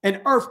 an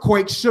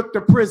earthquake shook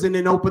the prison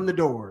and opened the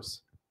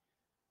doors.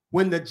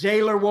 When the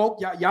jailer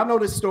woke, y'all know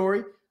this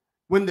story.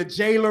 When the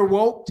jailer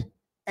woke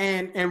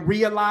and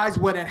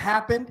realized what had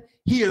happened,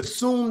 he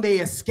assumed they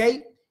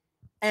escaped.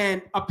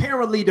 And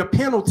apparently the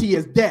penalty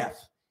is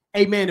death.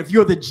 Amen. If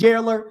you're the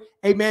jailer,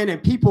 amen,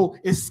 and people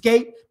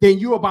escape, then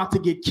you're about to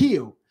get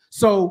killed.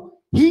 So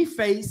he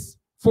faced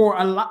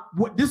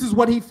this is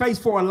what he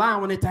faced for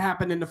allowing it to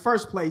happen in the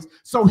first place.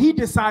 So he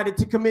decided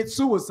to commit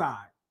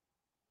suicide.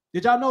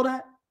 Did y'all know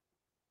that?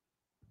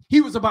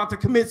 He was about to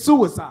commit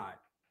suicide.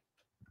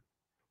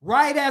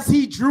 Right as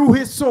he drew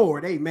his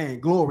sword,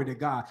 amen, glory to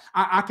God.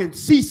 I can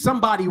see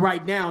somebody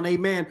right now,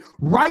 amen,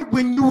 right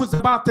when you was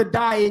about to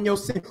die in your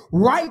sin,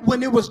 right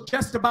when it was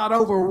just about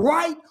over,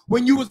 right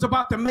when you was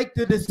about to make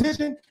the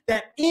decision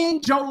that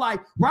ends your life,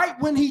 right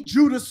when he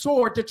drew the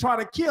sword to try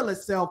to kill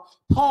himself,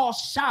 Paul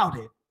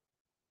shouted,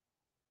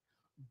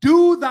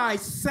 "Do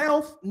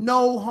thyself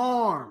no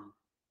harm,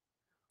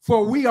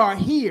 for we are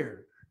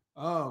here."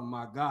 Oh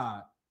my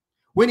God.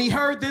 When he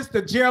heard this,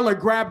 the jailer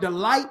grabbed a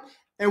light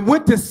and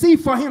went to see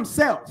for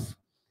himself.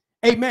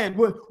 Amen.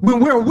 When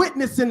we're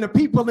witnessing to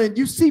people and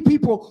you see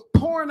people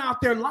pouring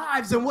out their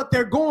lives and what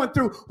they're going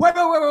through, wait.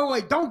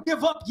 Don't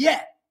give up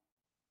yet.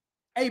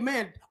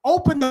 Amen.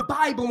 Open the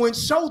Bible and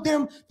show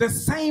them the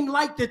same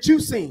light that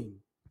you've seen.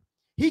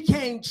 He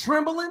came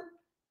trembling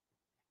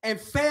and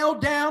fell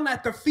down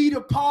at the feet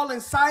of Paul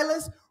and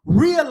Silas,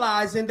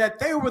 realizing that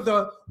they were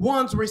the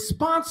ones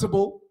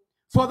responsible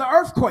for the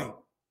earthquake.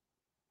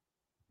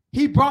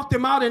 He brought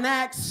them out and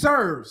asked,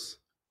 sirs,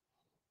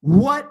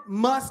 what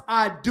must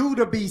I do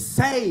to be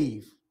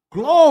saved?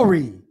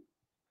 Glory.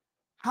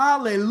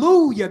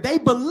 Hallelujah. They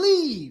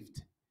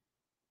believed.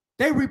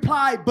 They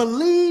replied,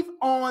 believe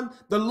on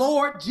the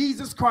Lord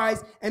Jesus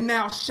Christ, and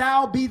thou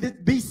shalt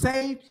be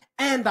saved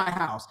and thy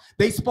house.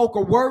 They spoke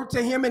a word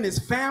to him and his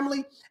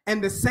family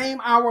and the same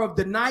hour of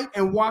the night,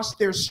 and washed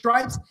their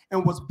stripes,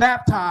 and was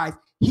baptized,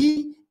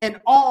 he and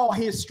all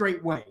his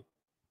straightway.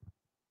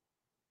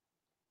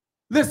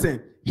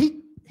 Listen,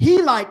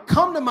 he like,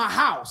 come to my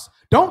house.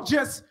 Don't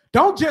just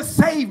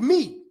save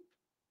me.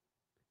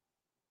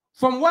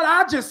 From what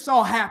I just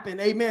saw happen,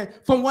 amen,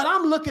 from what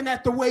I'm looking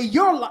at the way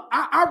you're,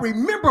 I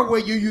remember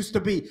where you used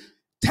to be.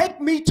 Take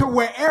me to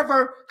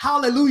wherever,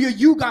 hallelujah,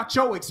 you got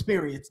your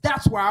experience.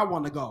 That's where I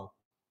want to go.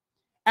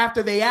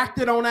 After they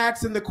acted on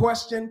asking the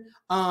question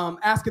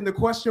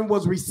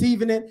was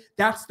receiving it.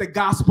 That's the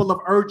gospel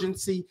of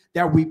urgency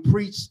that we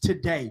preach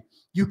today.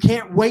 You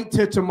can't wait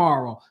till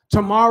tomorrow.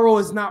 Tomorrow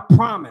is not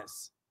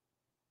promised.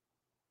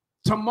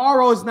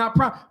 Tomorrow is not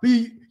promised.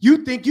 You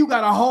think you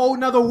got a whole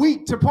nother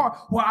week to part.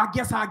 Well, I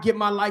guess I'll get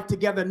my life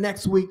together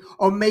next week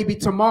or maybe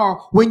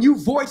tomorrow. When you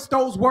voice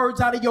those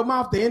words out of your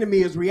mouth, the enemy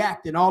is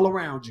reacting all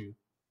around you.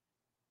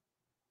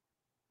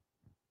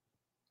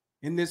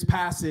 In this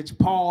passage,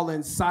 Paul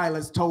and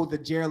Silas told the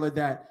jailer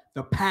that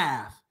the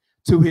path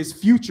to his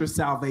future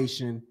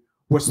salvation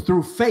was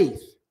through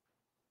faith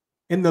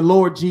in the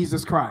Lord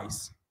Jesus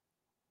Christ.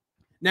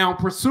 Now,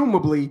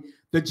 presumably,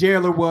 the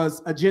jailer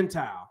was a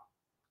Gentile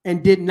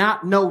and did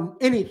not know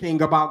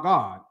anything about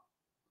God.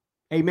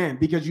 Amen.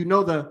 Because you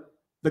know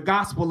the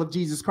gospel of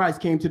Jesus Christ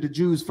came to the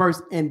Jews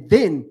first, and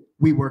then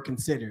we were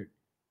considered.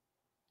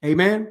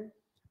 Amen.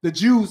 The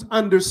Jews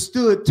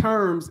understood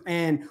terms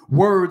and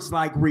words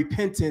like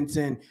repentance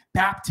and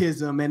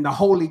baptism and the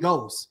Holy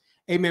Ghost.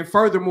 Amen.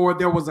 Furthermore,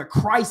 there was a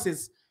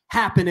crisis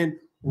happening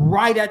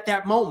right at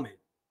that moment.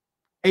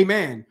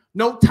 Amen.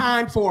 No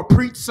time for a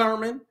preached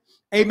sermon.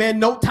 Amen.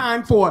 No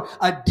time for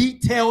a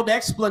detailed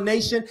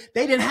explanation.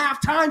 They didn't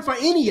have time for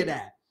any of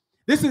that.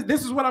 This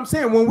is what I'm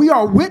saying. When we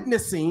are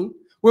witnessing,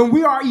 when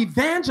we are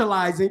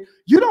evangelizing,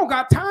 you don't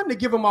got time to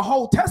give them a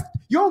whole test.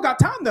 You don't got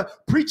time to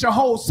preach a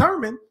whole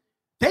sermon.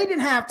 They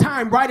didn't have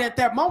time right at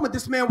that moment.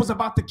 This man was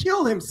about to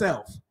kill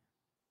himself.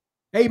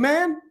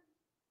 Amen.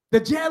 The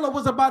jailer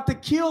was about to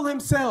kill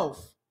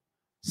himself.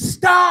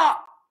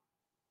 Stop,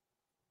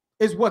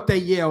 is what they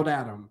yelled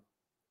at him.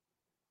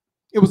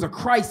 It was a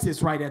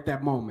crisis right at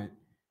that moment.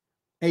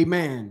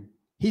 Amen.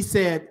 He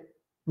said,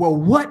 well,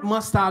 what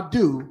must I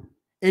do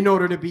in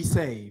order to be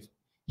saved?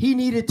 He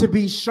needed to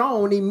be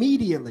shown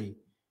immediately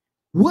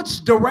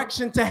which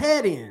direction to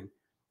head in.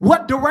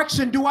 What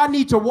direction do I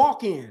need to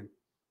walk in?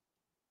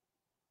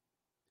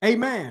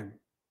 Amen.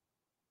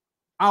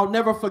 I'll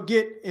never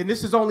forget, and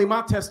this is only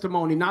my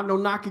testimony, not no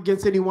knock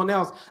against anyone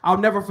else. I'll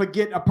never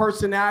forget a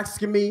person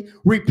asking me,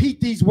 repeat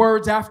these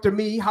words after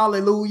me,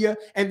 hallelujah,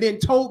 and then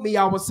told me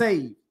I was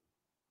saved.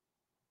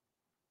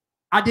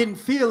 I didn't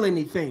feel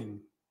anything.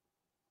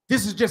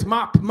 This is just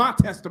my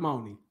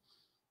testimony.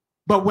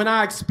 But when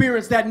I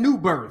experienced that new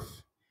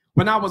birth,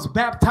 when I was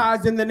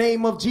baptized in the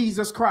name of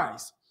Jesus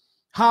Christ,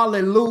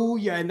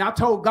 hallelujah, and I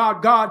told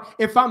God, God,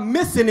 if I'm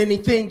missing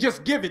anything,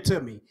 just give it to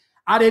me.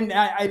 I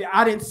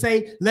didn't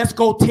say, let's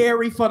go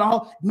tarry for the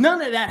whole,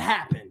 none of that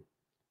happened.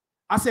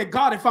 I said,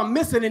 God, if I'm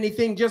missing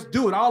anything, just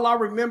do it. All I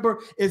remember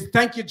is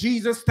thank you,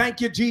 Jesus.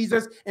 Thank you,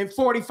 Jesus. And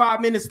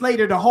 45 minutes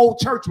later, the whole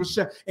church was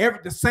shut.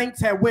 The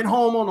saints had went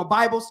home on a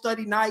Bible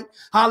study night.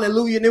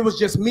 Hallelujah. And it was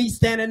just me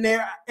standing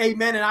there.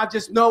 Amen. And I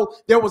just know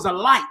there was a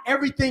light.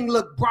 Everything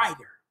looked brighter.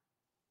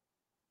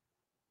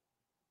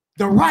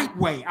 The right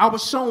way. I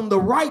was shown the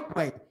right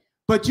way.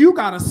 But you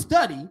got to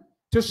study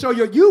to show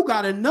you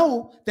got to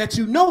know that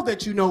you know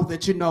that you know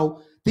that you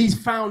know these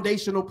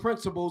foundational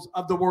principles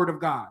of the Word of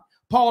God.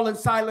 Paul and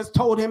Silas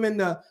told him in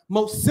the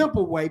most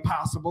simple way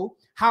possible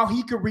how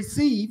he could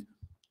receive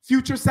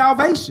future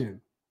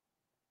salvation,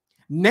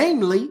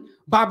 namely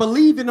by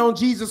believing on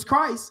Jesus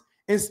Christ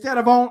instead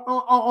of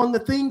on the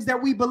things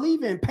that we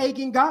believe in,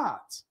 pagan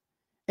gods.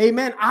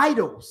 Amen.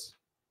 Idols.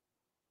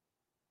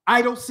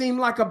 Idols seem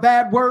like a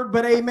bad word,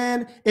 but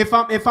amen. If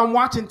I'm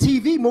watching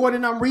TV more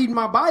than I'm reading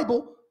my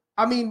Bible,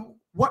 I mean,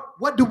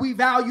 what do we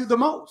value the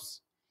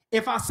most?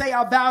 If I say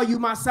I value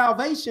my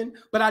salvation,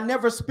 but I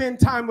never spend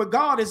time with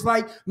God, it's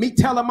like me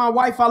telling my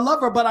wife I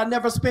love her, but I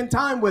never spend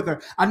time with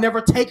her. I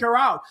never take her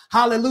out.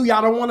 Hallelujah.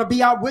 I don't want to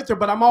be out with her,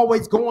 but I'm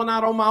always going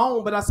out on my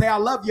own. But I say, I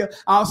love you.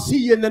 I'll see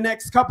you in the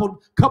next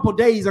couple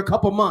days or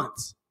couple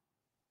months.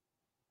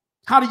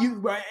 How do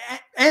you,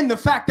 and the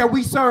fact that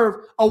we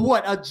serve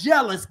a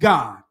jealous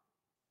God.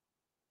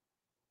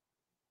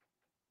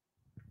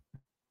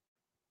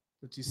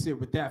 Let you sit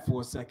with that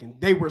for a second.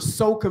 They were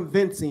so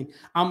convincing.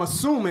 I'm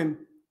assuming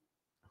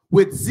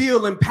with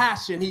zeal and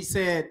passion, he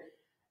said,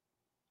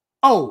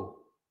 oh,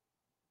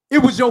 it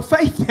was your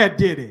faith that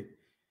did it.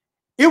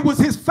 It was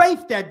his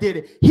faith that did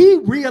it. He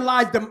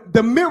realized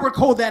the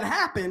miracle that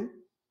happened.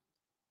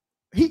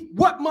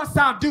 What must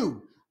I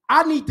do?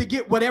 I need to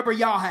get whatever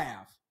y'all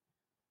have.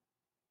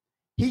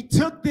 He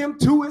took them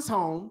to his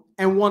home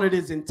and wanted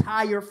his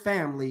entire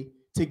family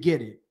to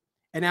get it.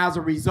 And as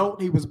a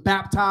result, he was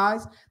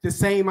baptized the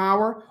same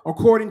hour.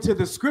 According to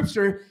the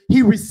scripture,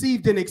 he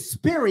received an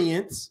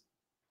experience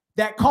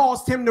that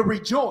caused him to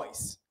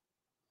rejoice.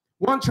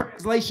 One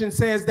translation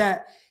says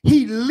that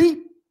he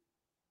leaped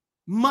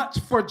much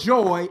for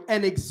joy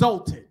and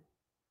exulted.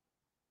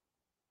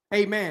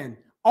 Amen.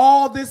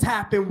 All this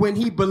happened when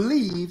he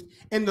believed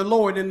in the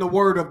Lord and the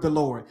word of the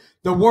Lord.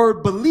 The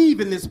word believe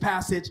in this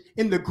passage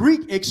in the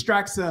Greek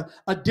extracts a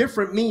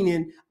different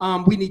meaning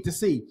we need to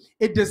see.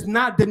 It does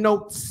not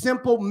denote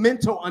simple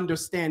mental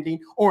understanding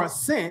or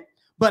assent,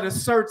 but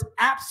asserts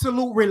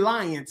absolute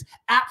reliance,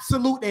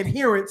 absolute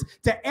adherence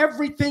to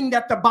everything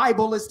that the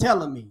Bible is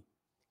telling me,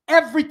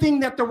 everything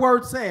that the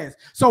word says.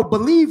 So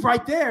believe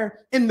right there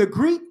in the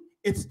Greek,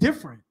 it's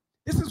different.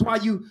 This is why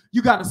you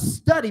got to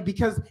study,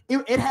 because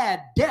it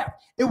had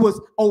depth. It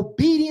was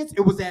obedience.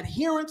 It was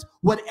adherence.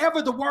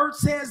 Whatever the word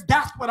says,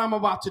 that's what I'm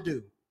about to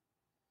do.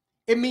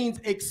 It means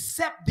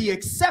accept the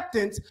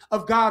acceptance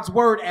of God's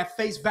word at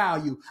face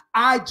value.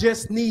 I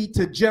just need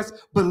to just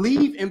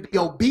believe and be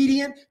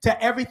obedient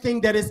to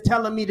everything that it's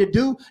telling me to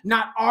do,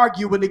 not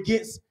arguing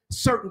against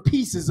certain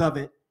pieces of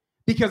it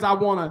because I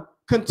want to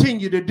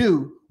continue to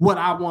do what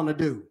I want to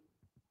do.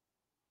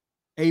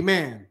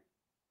 Amen.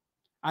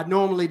 I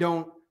normally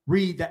don't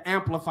read the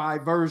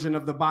amplified version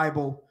of the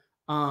Bible,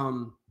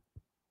 but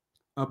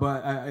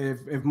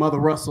if Mother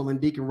Russell and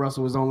Deacon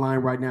Russell is online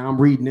right now,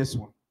 I'm reading this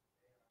one.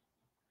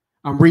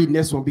 I'm reading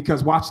this one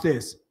because watch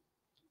this.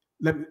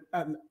 Let me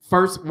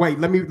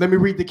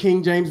read the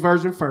King James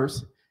Version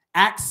first.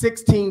 Acts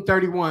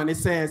 16:31, it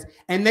says,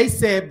 and they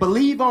said,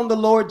 believe on the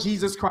Lord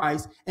Jesus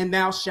Christ, and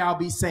thou shalt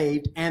be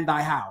saved, and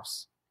thy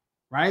house.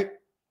 Right?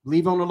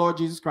 Believe on the Lord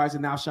Jesus Christ,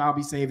 and thou shalt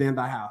be saved, and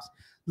thy house.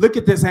 Look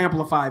at this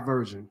amplified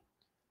version.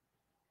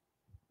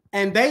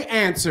 And they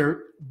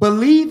answered,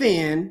 believe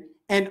in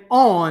and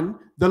on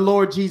the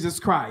Lord Jesus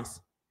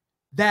Christ,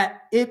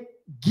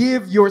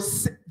 give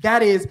yourself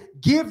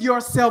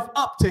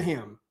up to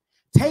him.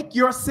 Take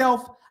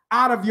yourself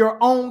out of your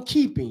own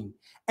keeping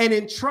and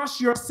entrust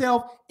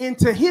yourself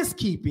into his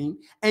keeping,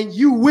 and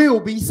you will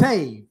be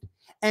saved.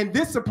 And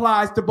this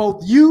applies to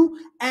both you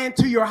and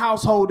to your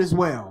household as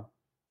well.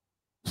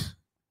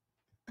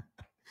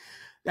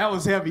 That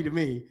was heavy to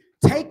me.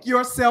 Take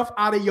yourself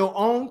out of your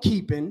own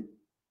keeping,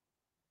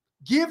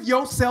 give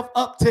yourself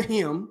up to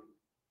him,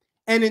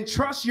 and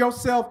entrust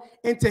yourself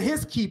into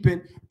his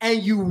keeping,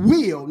 and you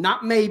will,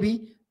 not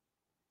maybe,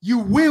 you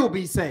will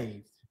be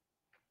saved.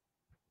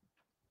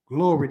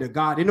 Glory to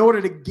God. In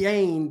order to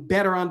gain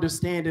better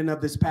understanding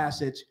of this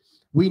passage,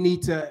 we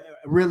need to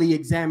really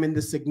examine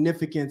the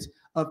significance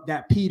of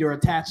that Peter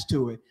attached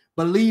to it.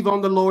 Believe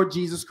on the Lord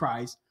Jesus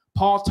Christ.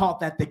 Paul taught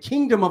that the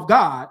kingdom of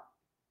God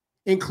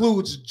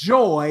includes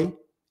joy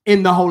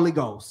in the Holy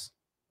Ghost.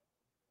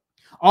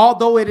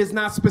 Although it is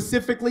not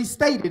specifically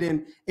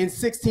stated in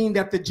 16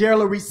 that the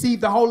jailer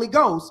received the Holy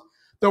Ghost,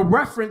 the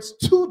reference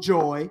to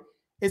joy,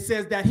 it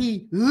says that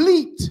he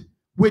leaped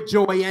with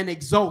joy and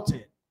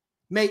exulted,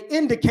 may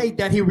indicate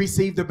that he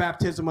received the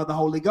baptism of the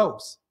Holy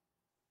Ghost.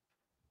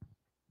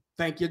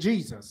 Thank you,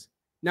 Jesus.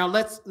 Now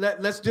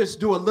let's just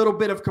do a little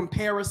bit of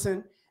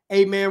comparison,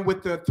 amen,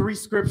 with the three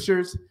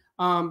scriptures,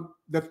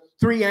 the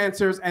three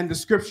answers and the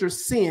scripture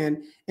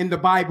sin in the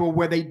Bible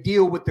where they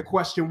deal with the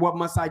question, what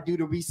must I do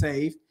to be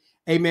saved?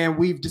 Amen.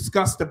 We've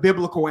discussed the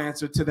biblical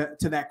answer to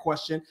that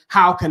question.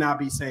 How can I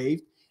be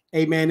saved?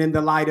 Amen. In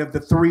the light of the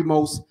three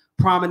most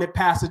prominent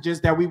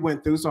passages that we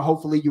went through. So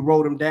hopefully you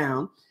wrote them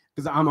down,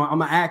 because I'm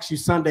gonna ask you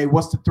Sunday,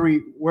 what's the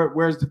three?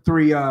 Where's the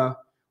three?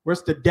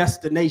 Where's the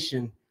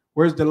destination?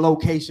 Where's the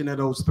location of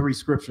those three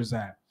scriptures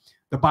at?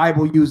 The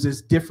Bible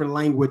uses different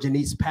language in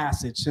each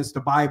passage. Since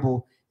the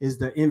Bible is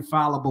the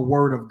infallible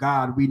word of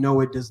God, we know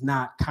it does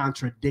not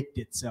contradict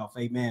itself.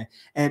 Amen.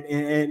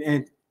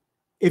 And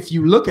if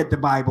you look at the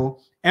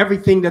Bible,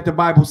 everything that the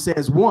Bible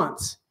says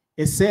once,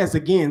 it says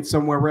again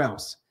somewhere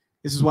else.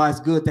 This is why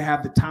it's good to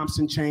have the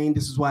Thompson chain.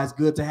 This is why it's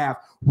good to have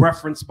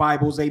reference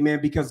Bibles.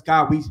 Amen. Because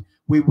God,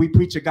 we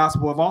preach a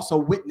gospel of also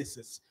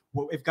witnesses.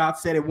 Well, if God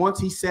said it once,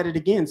 he said it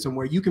again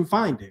somewhere. You can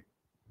find it.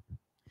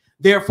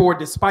 Therefore,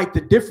 despite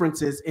the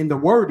differences in the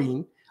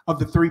wording of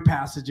the three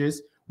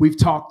passages we've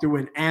talked through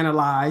and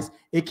analyzed,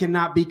 it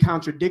cannot be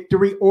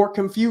contradictory or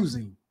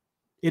confusing.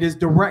 It is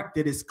direct.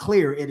 It is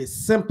clear. It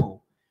is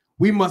simple.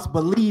 We must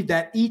believe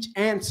that each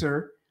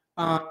answer,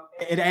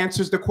 it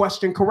answers the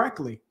question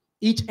correctly.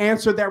 Each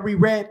answer that we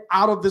read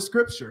out of the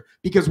scripture,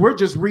 because we're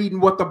just reading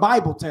what the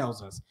Bible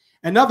tells us.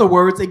 In other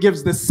words, it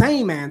gives the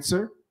same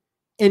answer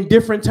in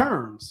different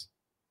terms,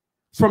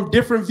 from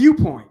different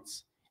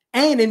viewpoints,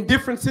 and in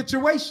different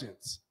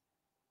situations.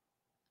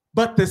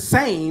 But the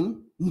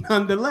same,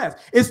 nonetheless.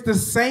 It's the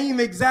same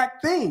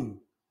exact thing.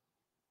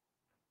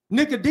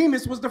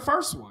 Nicodemus was the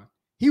first one.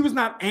 He was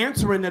not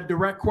answering a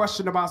direct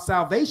question about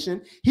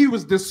salvation. He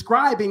was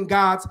describing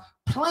God's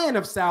plan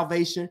of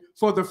salvation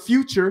for the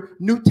future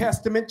New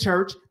Testament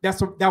church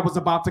that was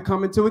about to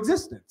come into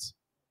existence.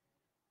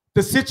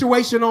 The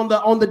situation on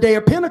the day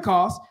of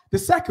Pentecost, the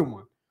second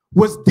one,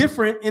 was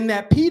different in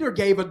that Peter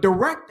gave a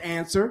direct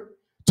answer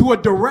to a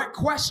direct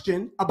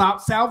question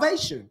about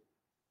salvation.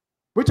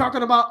 We're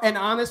talking about an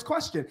honest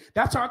question.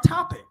 That's our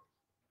topic.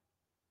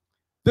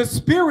 The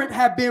Spirit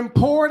had been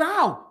poured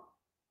out.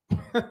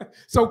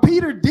 So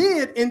Peter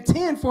did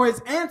intend for his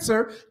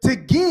answer to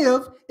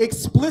give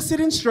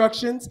explicit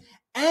instructions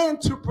and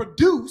to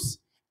produce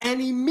an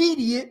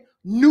immediate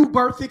new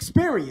birth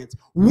experience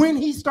when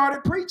he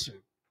started preaching.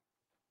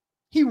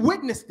 He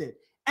witnessed it,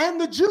 and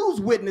the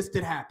Jews witnessed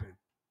it happen.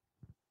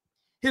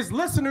 His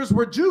listeners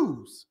were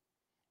Jews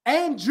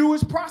and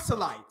Jewish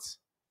proselytes,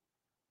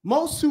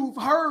 most who've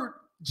heard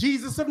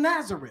Jesus of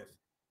Nazareth.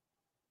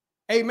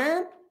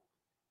 Amen.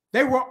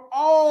 They were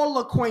all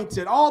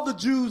acquainted. All the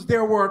Jews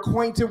there were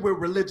acquainted with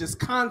religious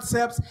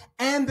concepts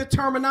and the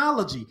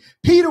terminology.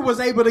 Peter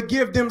was able to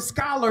give them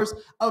scholars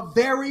a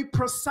very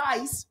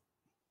precise,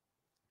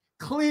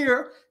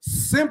 clear,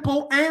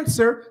 simple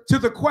answer to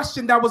the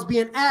question that was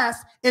being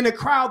asked in the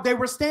crowd they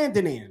were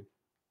standing in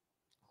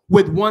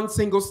with one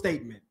single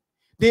statement.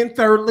 Then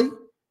thirdly,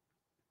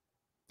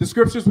 the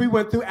scriptures we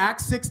went through,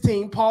 Acts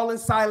 16, Paul and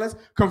Silas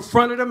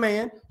confronted a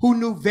man who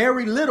knew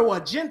very little,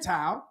 a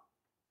Gentile,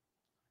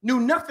 knew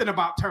nothing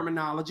about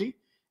terminology,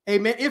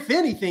 amen, if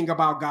anything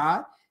about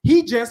God.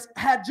 He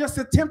had just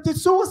attempted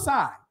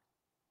suicide.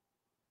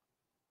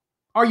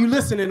 Are you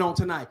listening on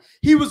tonight?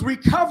 He was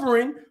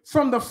recovering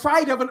from the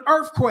fright of an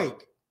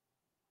earthquake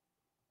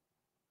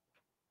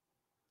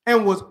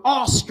and was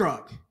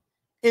awestruck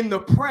in the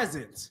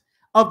presence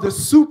of the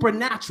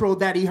supernatural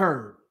that he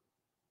heard.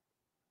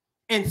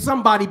 And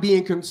somebody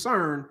being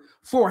concerned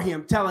for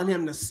him, telling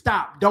him to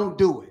stop, don't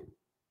do it.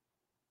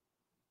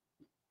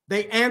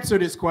 They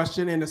answered this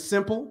question in a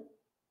simple,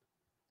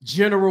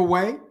 general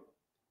way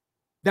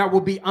that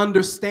will be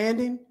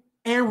understanding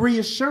and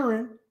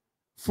reassuring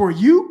for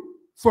you,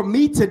 for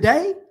me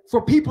today, for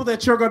people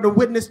that you're going to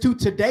witness to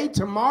today,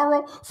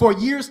 tomorrow, for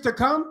years to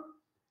come.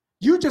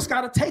 You just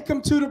got to take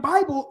them to the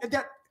Bible.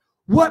 That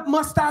what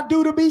must I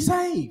do to be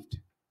saved?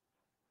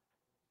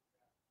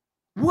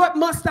 What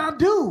must I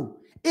do?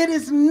 It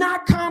is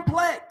not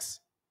complex.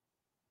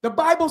 The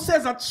Bible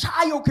says a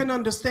child can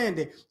understand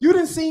it. You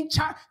didn't see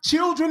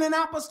children in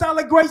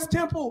Apostolic Grace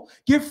Temple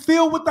get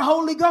filled with the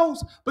Holy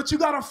Ghost, but you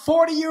got a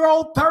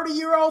 40-year-old,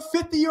 30-year-old,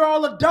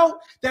 50-year-old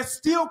adult that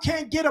still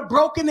can't get a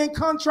broken and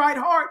contrite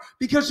heart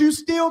because you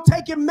still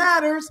taking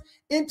matters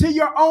into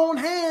your own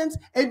hands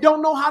and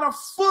don't know how to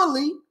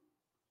fully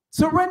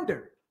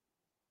surrender.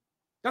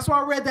 That's why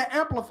I read that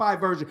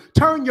Amplified version.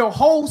 Turn your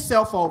whole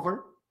self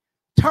over.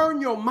 Turn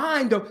your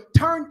mind over.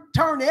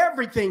 Turn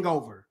everything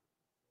over.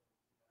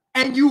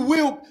 And you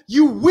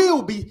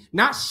will be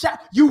not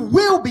shot. You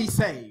will be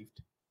saved.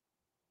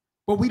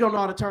 But we don't know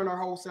how to turn our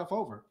whole self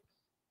over.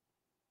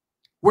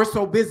 We're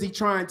so busy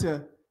trying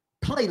to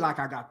play like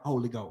I got the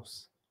Holy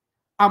Ghost.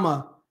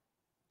 I'ma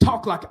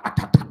talk like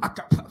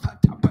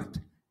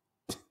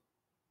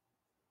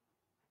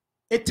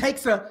it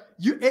takes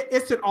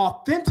it's an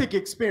authentic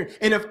experience.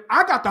 And if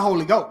I got the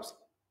Holy Ghost,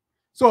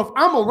 so if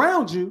I'm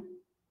around you,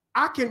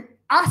 I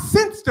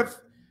sense the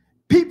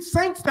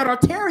saints that are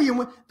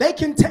tarrying, they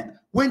can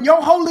when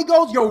your Holy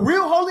Ghost, your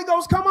real Holy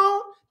Ghost come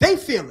on, they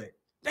feel it.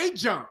 They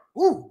jump.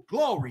 Ooh,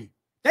 glory.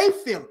 They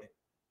feel it.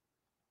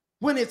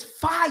 When it's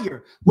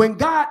fire,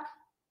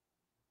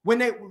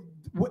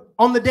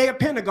 on the day of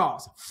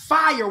Pentecost,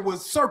 fire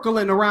was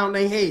circling around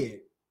their head.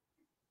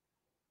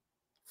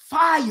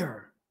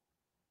 Fire.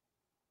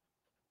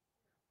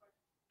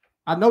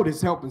 I know this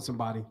is helping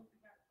somebody.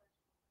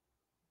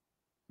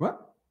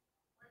 What?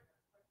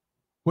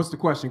 What's the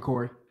question,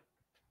 Corey?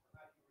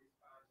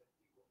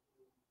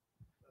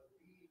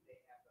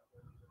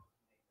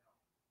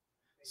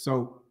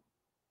 So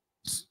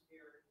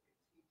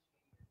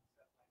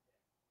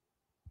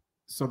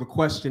the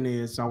question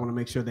is, I want to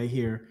make sure they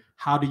hear,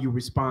 how do you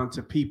respond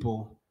to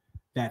people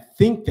that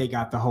think they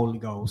got the Holy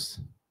Ghost,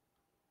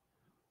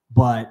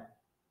 but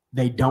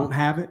they don't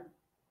have it?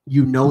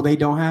 You know they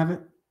don't have it.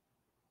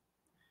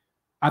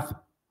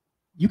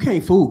 You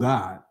can't fool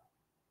God.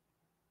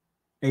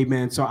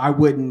 Amen. So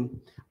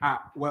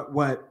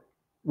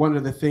one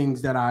of the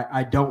things that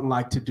I don't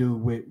like to do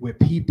with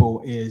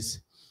people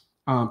is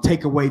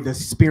take away the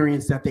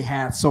experience that they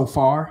had so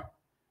far.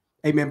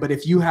 Amen. But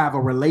if you have a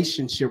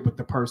relationship with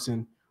the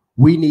person,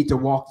 we need to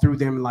walk through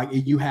them like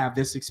you have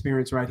this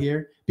experience right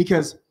here.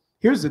 Because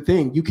here's the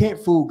thing, you can't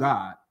fool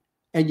God,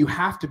 and you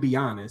have to be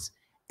honest,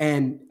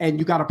 and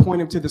you got to point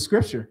them to the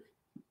scripture.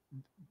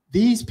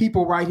 These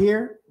people right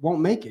here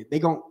won't make it. They're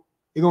gonna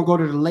go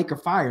to the lake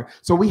of fire.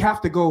 So we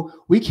have to go.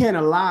 We can't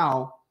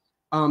allow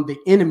the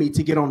enemy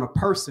to get on a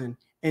person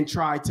and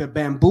try to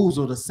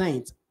bamboozle the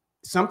saints.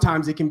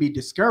 Sometimes it can be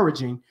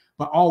discouraging,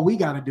 But all we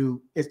got to do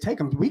is take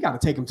them. We got to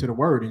take them to the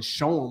word and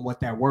show them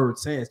what that word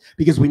says.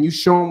 Because when you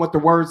show them what the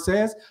word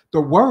says, the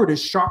word is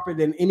sharper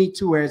than any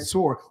two-edged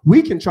sword.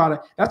 We can try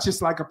to, that's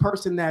just like a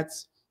person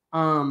that's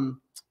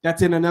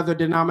in another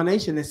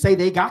denomination and say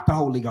they got the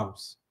Holy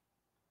Ghost.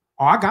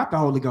 Oh, I got the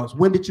Holy Ghost.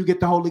 When did you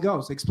get the Holy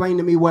Ghost? Explain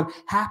to me what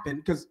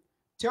happened. Because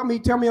tell me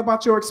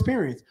about your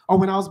experience. Oh,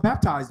 when I was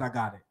baptized, I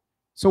got it.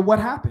 So what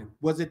happened?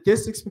 Was it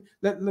this?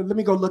 Let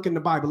me go look in the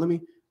Bible. Let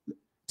me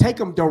take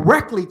them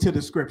directly to the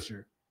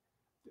scripture.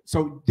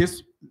 So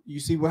this, you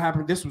see what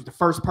happened? This was the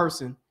first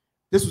person.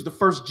 This was the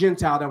first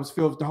Gentile that was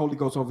filled with the Holy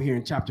Ghost over here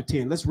in chapter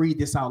 10. Let's read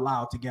this out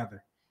loud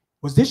together.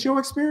 Was this your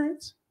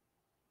experience?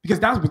 Because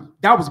that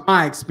was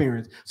my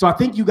experience. So I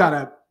think you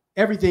gotta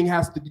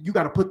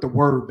put the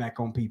word back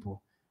on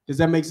people. Does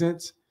that make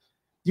sense?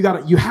 You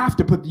have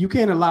to put, you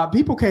can't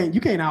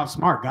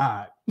outsmart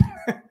God.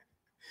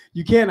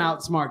 You can't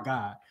outsmart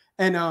God.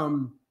 And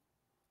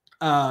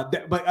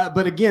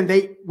but again,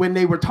 when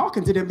they were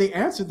talking to them, they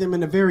answered them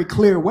in a very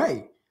clear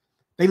way.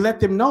 They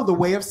let them know the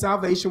way of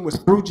salvation was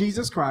through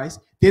Jesus Christ.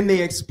 Then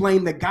they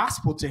explained the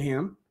gospel to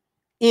him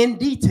in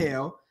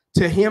detail,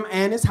 to him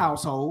and his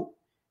household.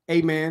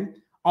 Amen.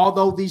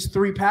 Although these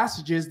three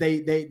passages,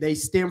 they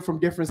stem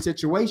from different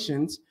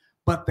situations,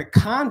 but the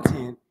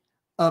content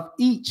of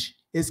each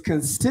is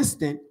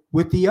consistent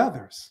with the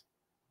others.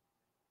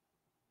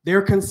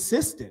 They're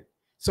consistent.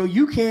 So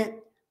you can't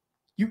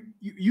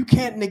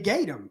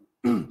negate them.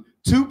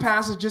 Two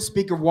passages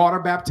speak of water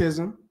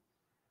baptism,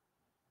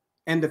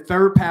 and the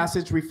third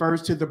passage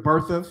refers to the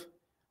birth of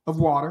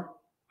water.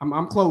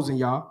 I'm closing,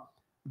 y'all.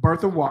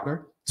 Birth of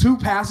water. Two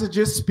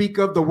passages speak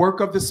of the work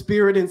of the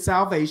Spirit in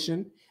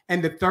salvation,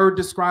 and the third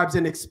describes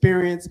an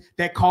experience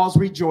that calls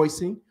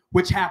rejoicing,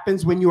 which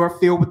happens when you are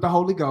filled with the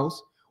Holy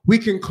Ghost. We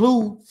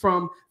conclude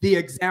from the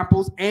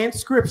examples and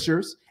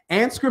scriptures,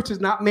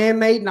 not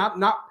man-made,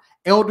 not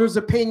elder's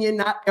opinion,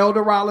 not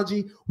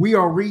elderology. We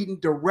are reading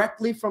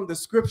directly from the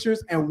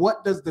scriptures. And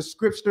what does the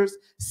scriptures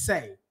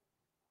say?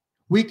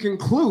 We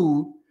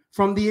conclude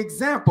from the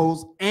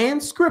examples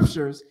and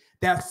scriptures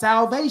that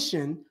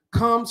salvation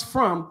comes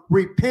from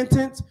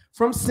repentance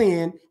from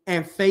sin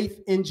and faith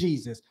in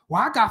Jesus.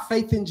 Well, I got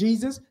faith in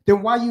Jesus.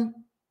 Then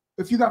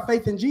if you got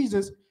faith in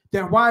Jesus,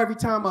 then why every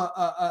time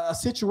a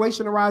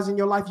situation arises in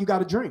your life, you got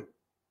to drink?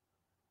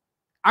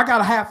 I got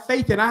to have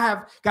faith, and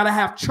I got to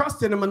have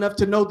trust in him enough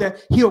to know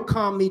that he'll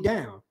calm me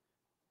down.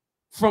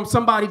 From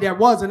somebody that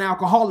was an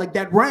alcoholic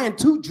that ran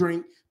to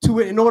drink to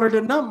it in order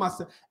to numb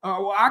myself.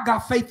 Well, I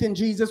got faith in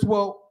Jesus.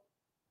 Well,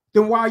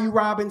 then why are you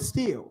robbing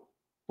still?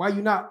 Why are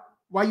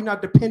you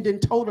not depending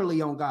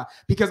totally on God?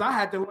 Because I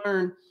had to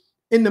learn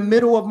in the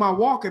middle of my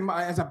walk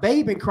as a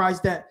babe in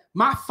Christ that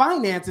my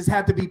finances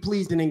had to be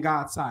pleasing in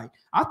God's sight.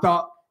 I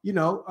thought,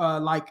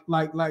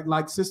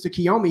 like Sister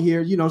Kiyomi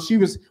here,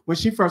 when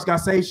she first got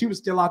saved, she was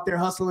still out there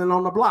hustling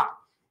on the block.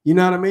 You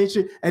know what I mean?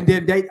 And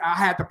then I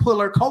had to pull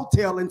her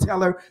coattail and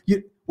tell her,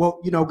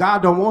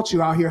 God don't want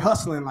you out here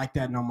hustling like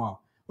that no more.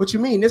 What you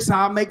mean? This is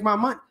how I make my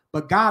money.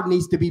 But God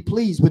needs to be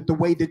pleased with the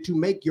way that you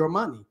make your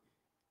money.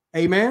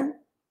 Amen.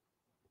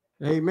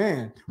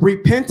 Amen.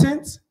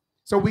 Repentance.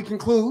 So we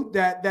conclude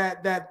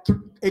that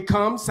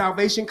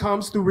salvation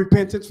comes through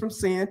repentance from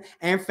sin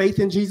and faith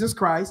in Jesus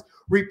Christ.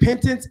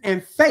 Repentance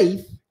and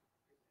faith.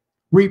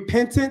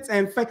 Repentance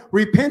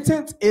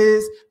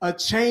is a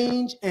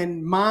change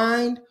in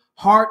mind,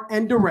 heart,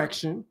 and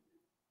direction.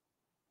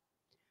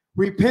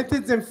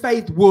 Repentance and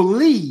faith will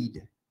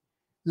lead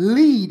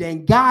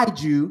and guide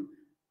you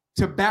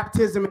to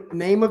baptism in the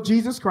name of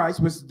Jesus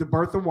Christ, which is the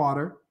birth of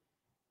water,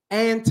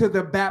 and to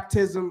the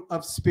baptism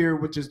of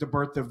spirit, which is the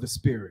birth of the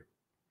Spirit.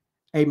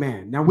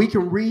 Amen. Now we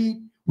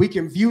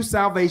can view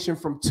salvation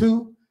from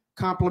two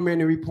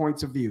complementary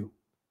points of view.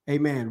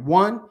 Amen.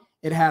 One,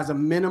 it has a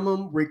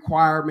minimum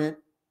requirement,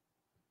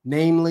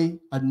 namely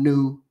a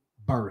new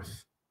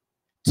birth.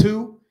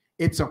 Two,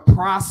 it's a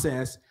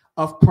process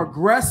of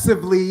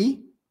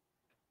progressively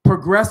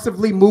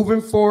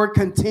moving forward,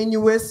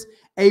 continuous,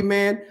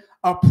 amen,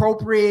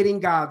 appropriating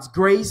God's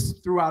grace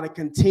throughout a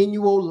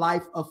continual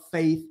life of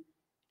faith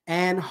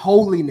and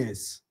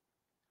holiness.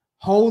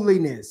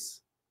 Holiness.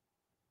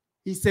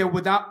 He said,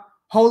 without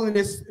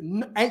holiness,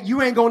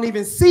 you ain't going to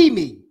even see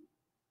me.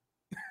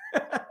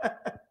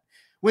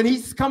 When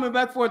he's coming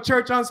back for a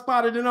church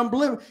unspotted and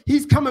unblemished,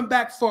 he's coming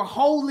back for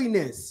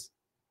holiness.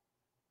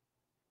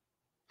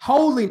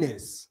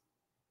 Holiness.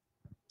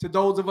 To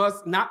those of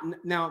us,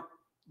 now,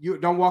 you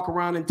don't walk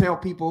around and tell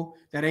people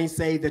that ain't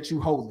saved that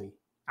you holy.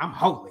 I'm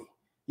holy.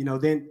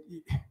 Then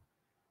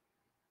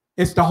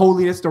it's the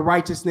holiness, the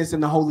righteousness,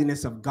 and the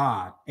holiness of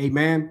God.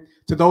 Amen.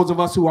 To those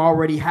of us who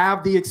already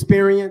have the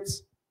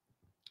experience,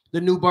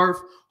 the new birth,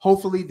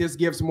 hopefully this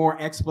gives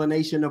more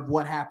explanation of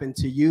what happened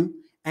to you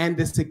and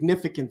the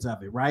significance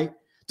of it, right?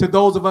 To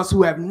those of us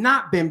who have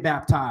not been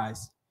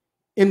baptized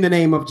in the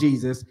name of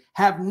Jesus,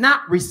 have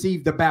not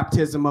received the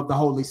baptism of the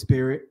Holy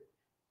Spirit,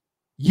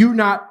 you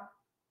got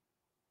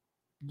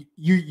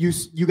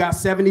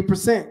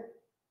 70%.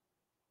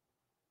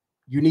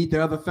 You need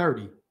the other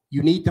 30.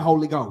 You need the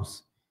Holy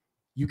Ghost.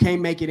 You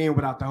can't make it in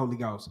without the Holy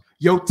Ghost.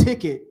 Your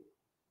ticket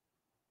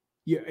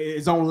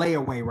is on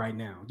layaway right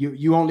now.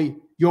 You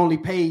only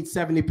paid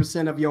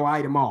 70% of your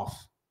item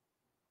off.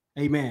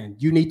 Amen.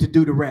 You need to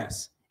do the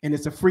rest, and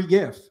it's a free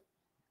gift.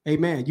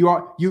 Amen. You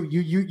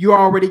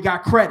already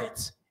got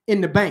credits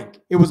in the bank.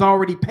 It was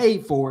already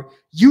paid for.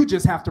 You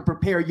just have to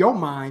prepare your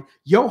mind,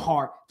 your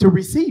heart to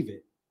receive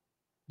it.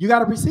 You got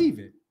to receive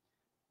it.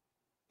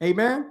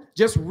 Amen.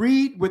 Just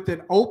read with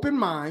an open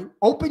mind.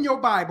 Open your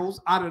Bibles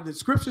out of the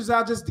scriptures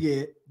I just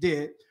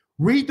did.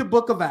 Read the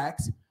book of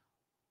Acts.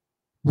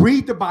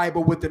 Read the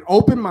Bible with an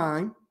open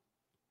mind,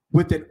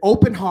 with an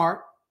open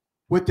heart,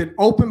 with an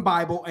open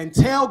Bible, and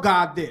tell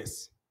God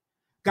this.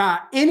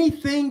 God,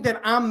 anything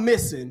that I'm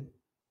missing,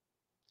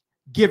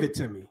 give it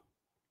to me.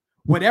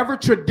 Whatever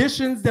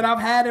traditions that I've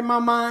had in my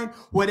mind,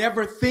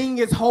 whatever thing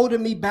is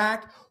holding me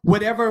back,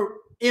 whatever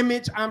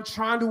image I'm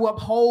trying to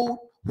uphold,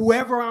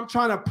 whoever I'm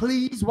trying to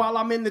please while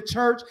I'm in the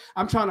church,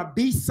 I'm trying to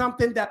be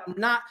something that I'm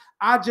not.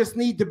 I just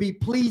need to be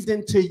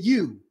pleasing to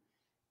you.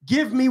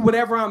 Give me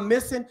whatever I'm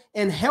missing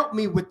and help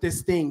me with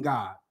this thing,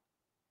 God.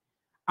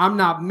 I'm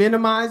not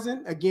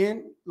minimizing,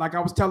 again, like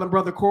I was telling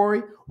Brother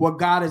Corey, what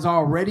God has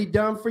already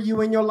done for you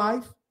in your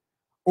life,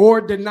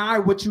 or deny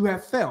what you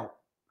have felt.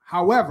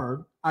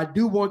 However, I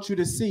do want you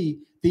to see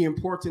the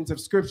importance of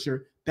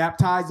Scripture.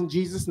 Baptized in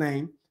Jesus'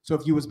 name. So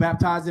if you was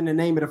baptized in the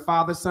name of the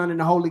Father, Son, and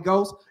the Holy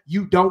Ghost,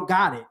 you don't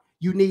got it.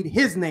 You need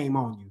his name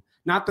on you,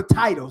 not the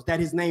titles that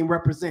his name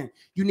represent.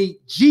 You need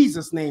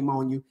Jesus' name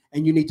on you,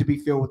 and you need to be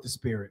filled with the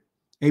Spirit.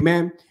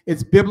 Amen.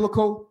 It's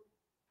biblical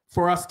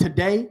for us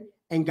today,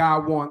 and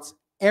God wants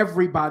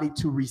everybody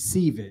to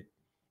receive it.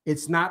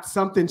 It's not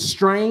something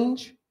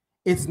strange.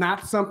 It's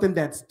not something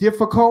that's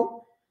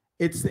difficult.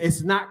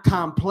 It's not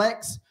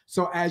complex.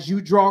 So as you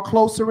draw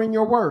closer in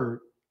your word,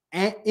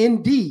 and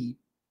indeed,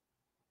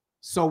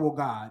 so will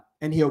God,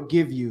 and he'll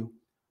give you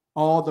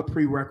all the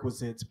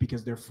prerequisites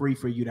because they're free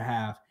for you to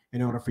have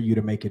in order for you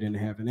to make it into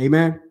heaven.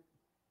 Amen.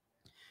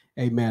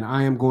 Amen.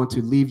 I am going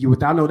to leave you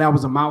with, I know that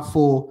was a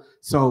mouthful.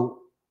 So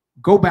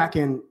go back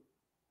in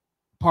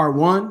part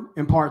 1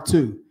 and part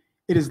 2.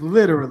 It is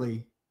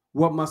literally,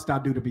 what must I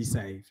do to be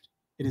saved?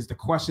 It is the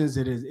questions.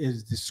 It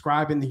is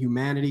describing the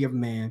humanity of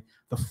man,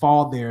 the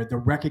fall there, the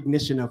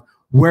recognition of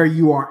where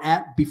you are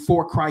at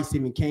before Christ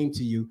even came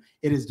to you.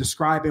 It is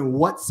describing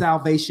what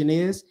salvation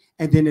is,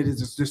 and then it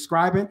is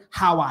describing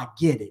how I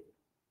get it.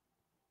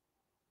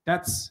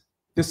 That's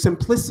the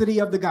simplicity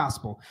of the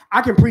gospel.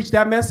 I can preach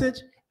that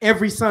message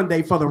every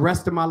Sunday for the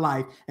rest of my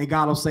life, and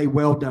God will say,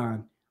 well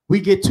done. We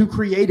get too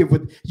creative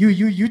with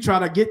you try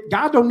to get,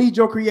 God don't need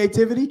your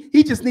creativity.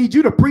 He just needs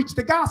you to preach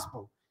the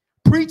gospel.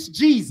 Preach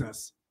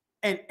Jesus,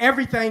 and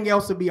everything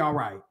else will be all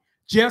right.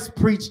 Just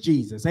preach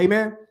Jesus.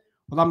 Amen.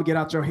 Well, I'm going to get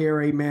out your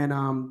hair. Amen.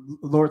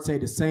 Lord say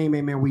the same.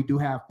 Amen. We do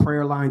have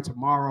prayer line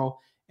tomorrow.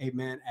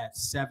 Amen. At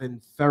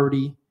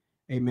 7:30.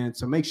 Amen.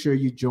 So make sure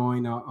you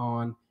join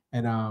on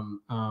and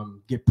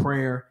get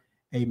prayer.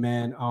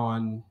 Amen.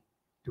 On,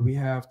 do we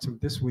have to,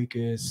 this week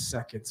is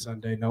second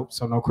Sunday. Nope.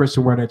 So no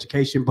Christian Word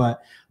Education,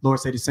 but Lord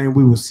say the same.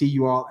 We will see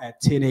you all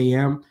at 10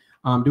 a.m.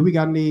 Do we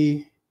got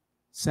any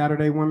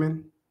Saturday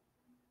women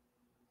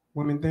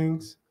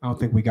things? I don't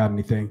think we got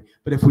anything,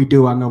 but if we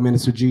do, I know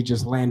Minister G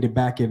just landed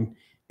back in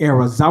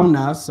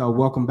Arizona. So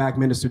welcome back,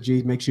 Minister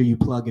G. Make sure you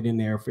plug it in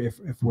there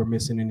if we're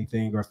missing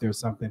anything or if there's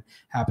something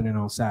happening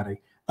on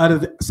Saturday. Other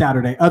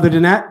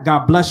than that,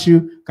 God bless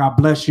you. God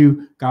bless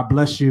you. God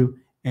bless you.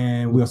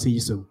 And we'll see you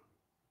soon.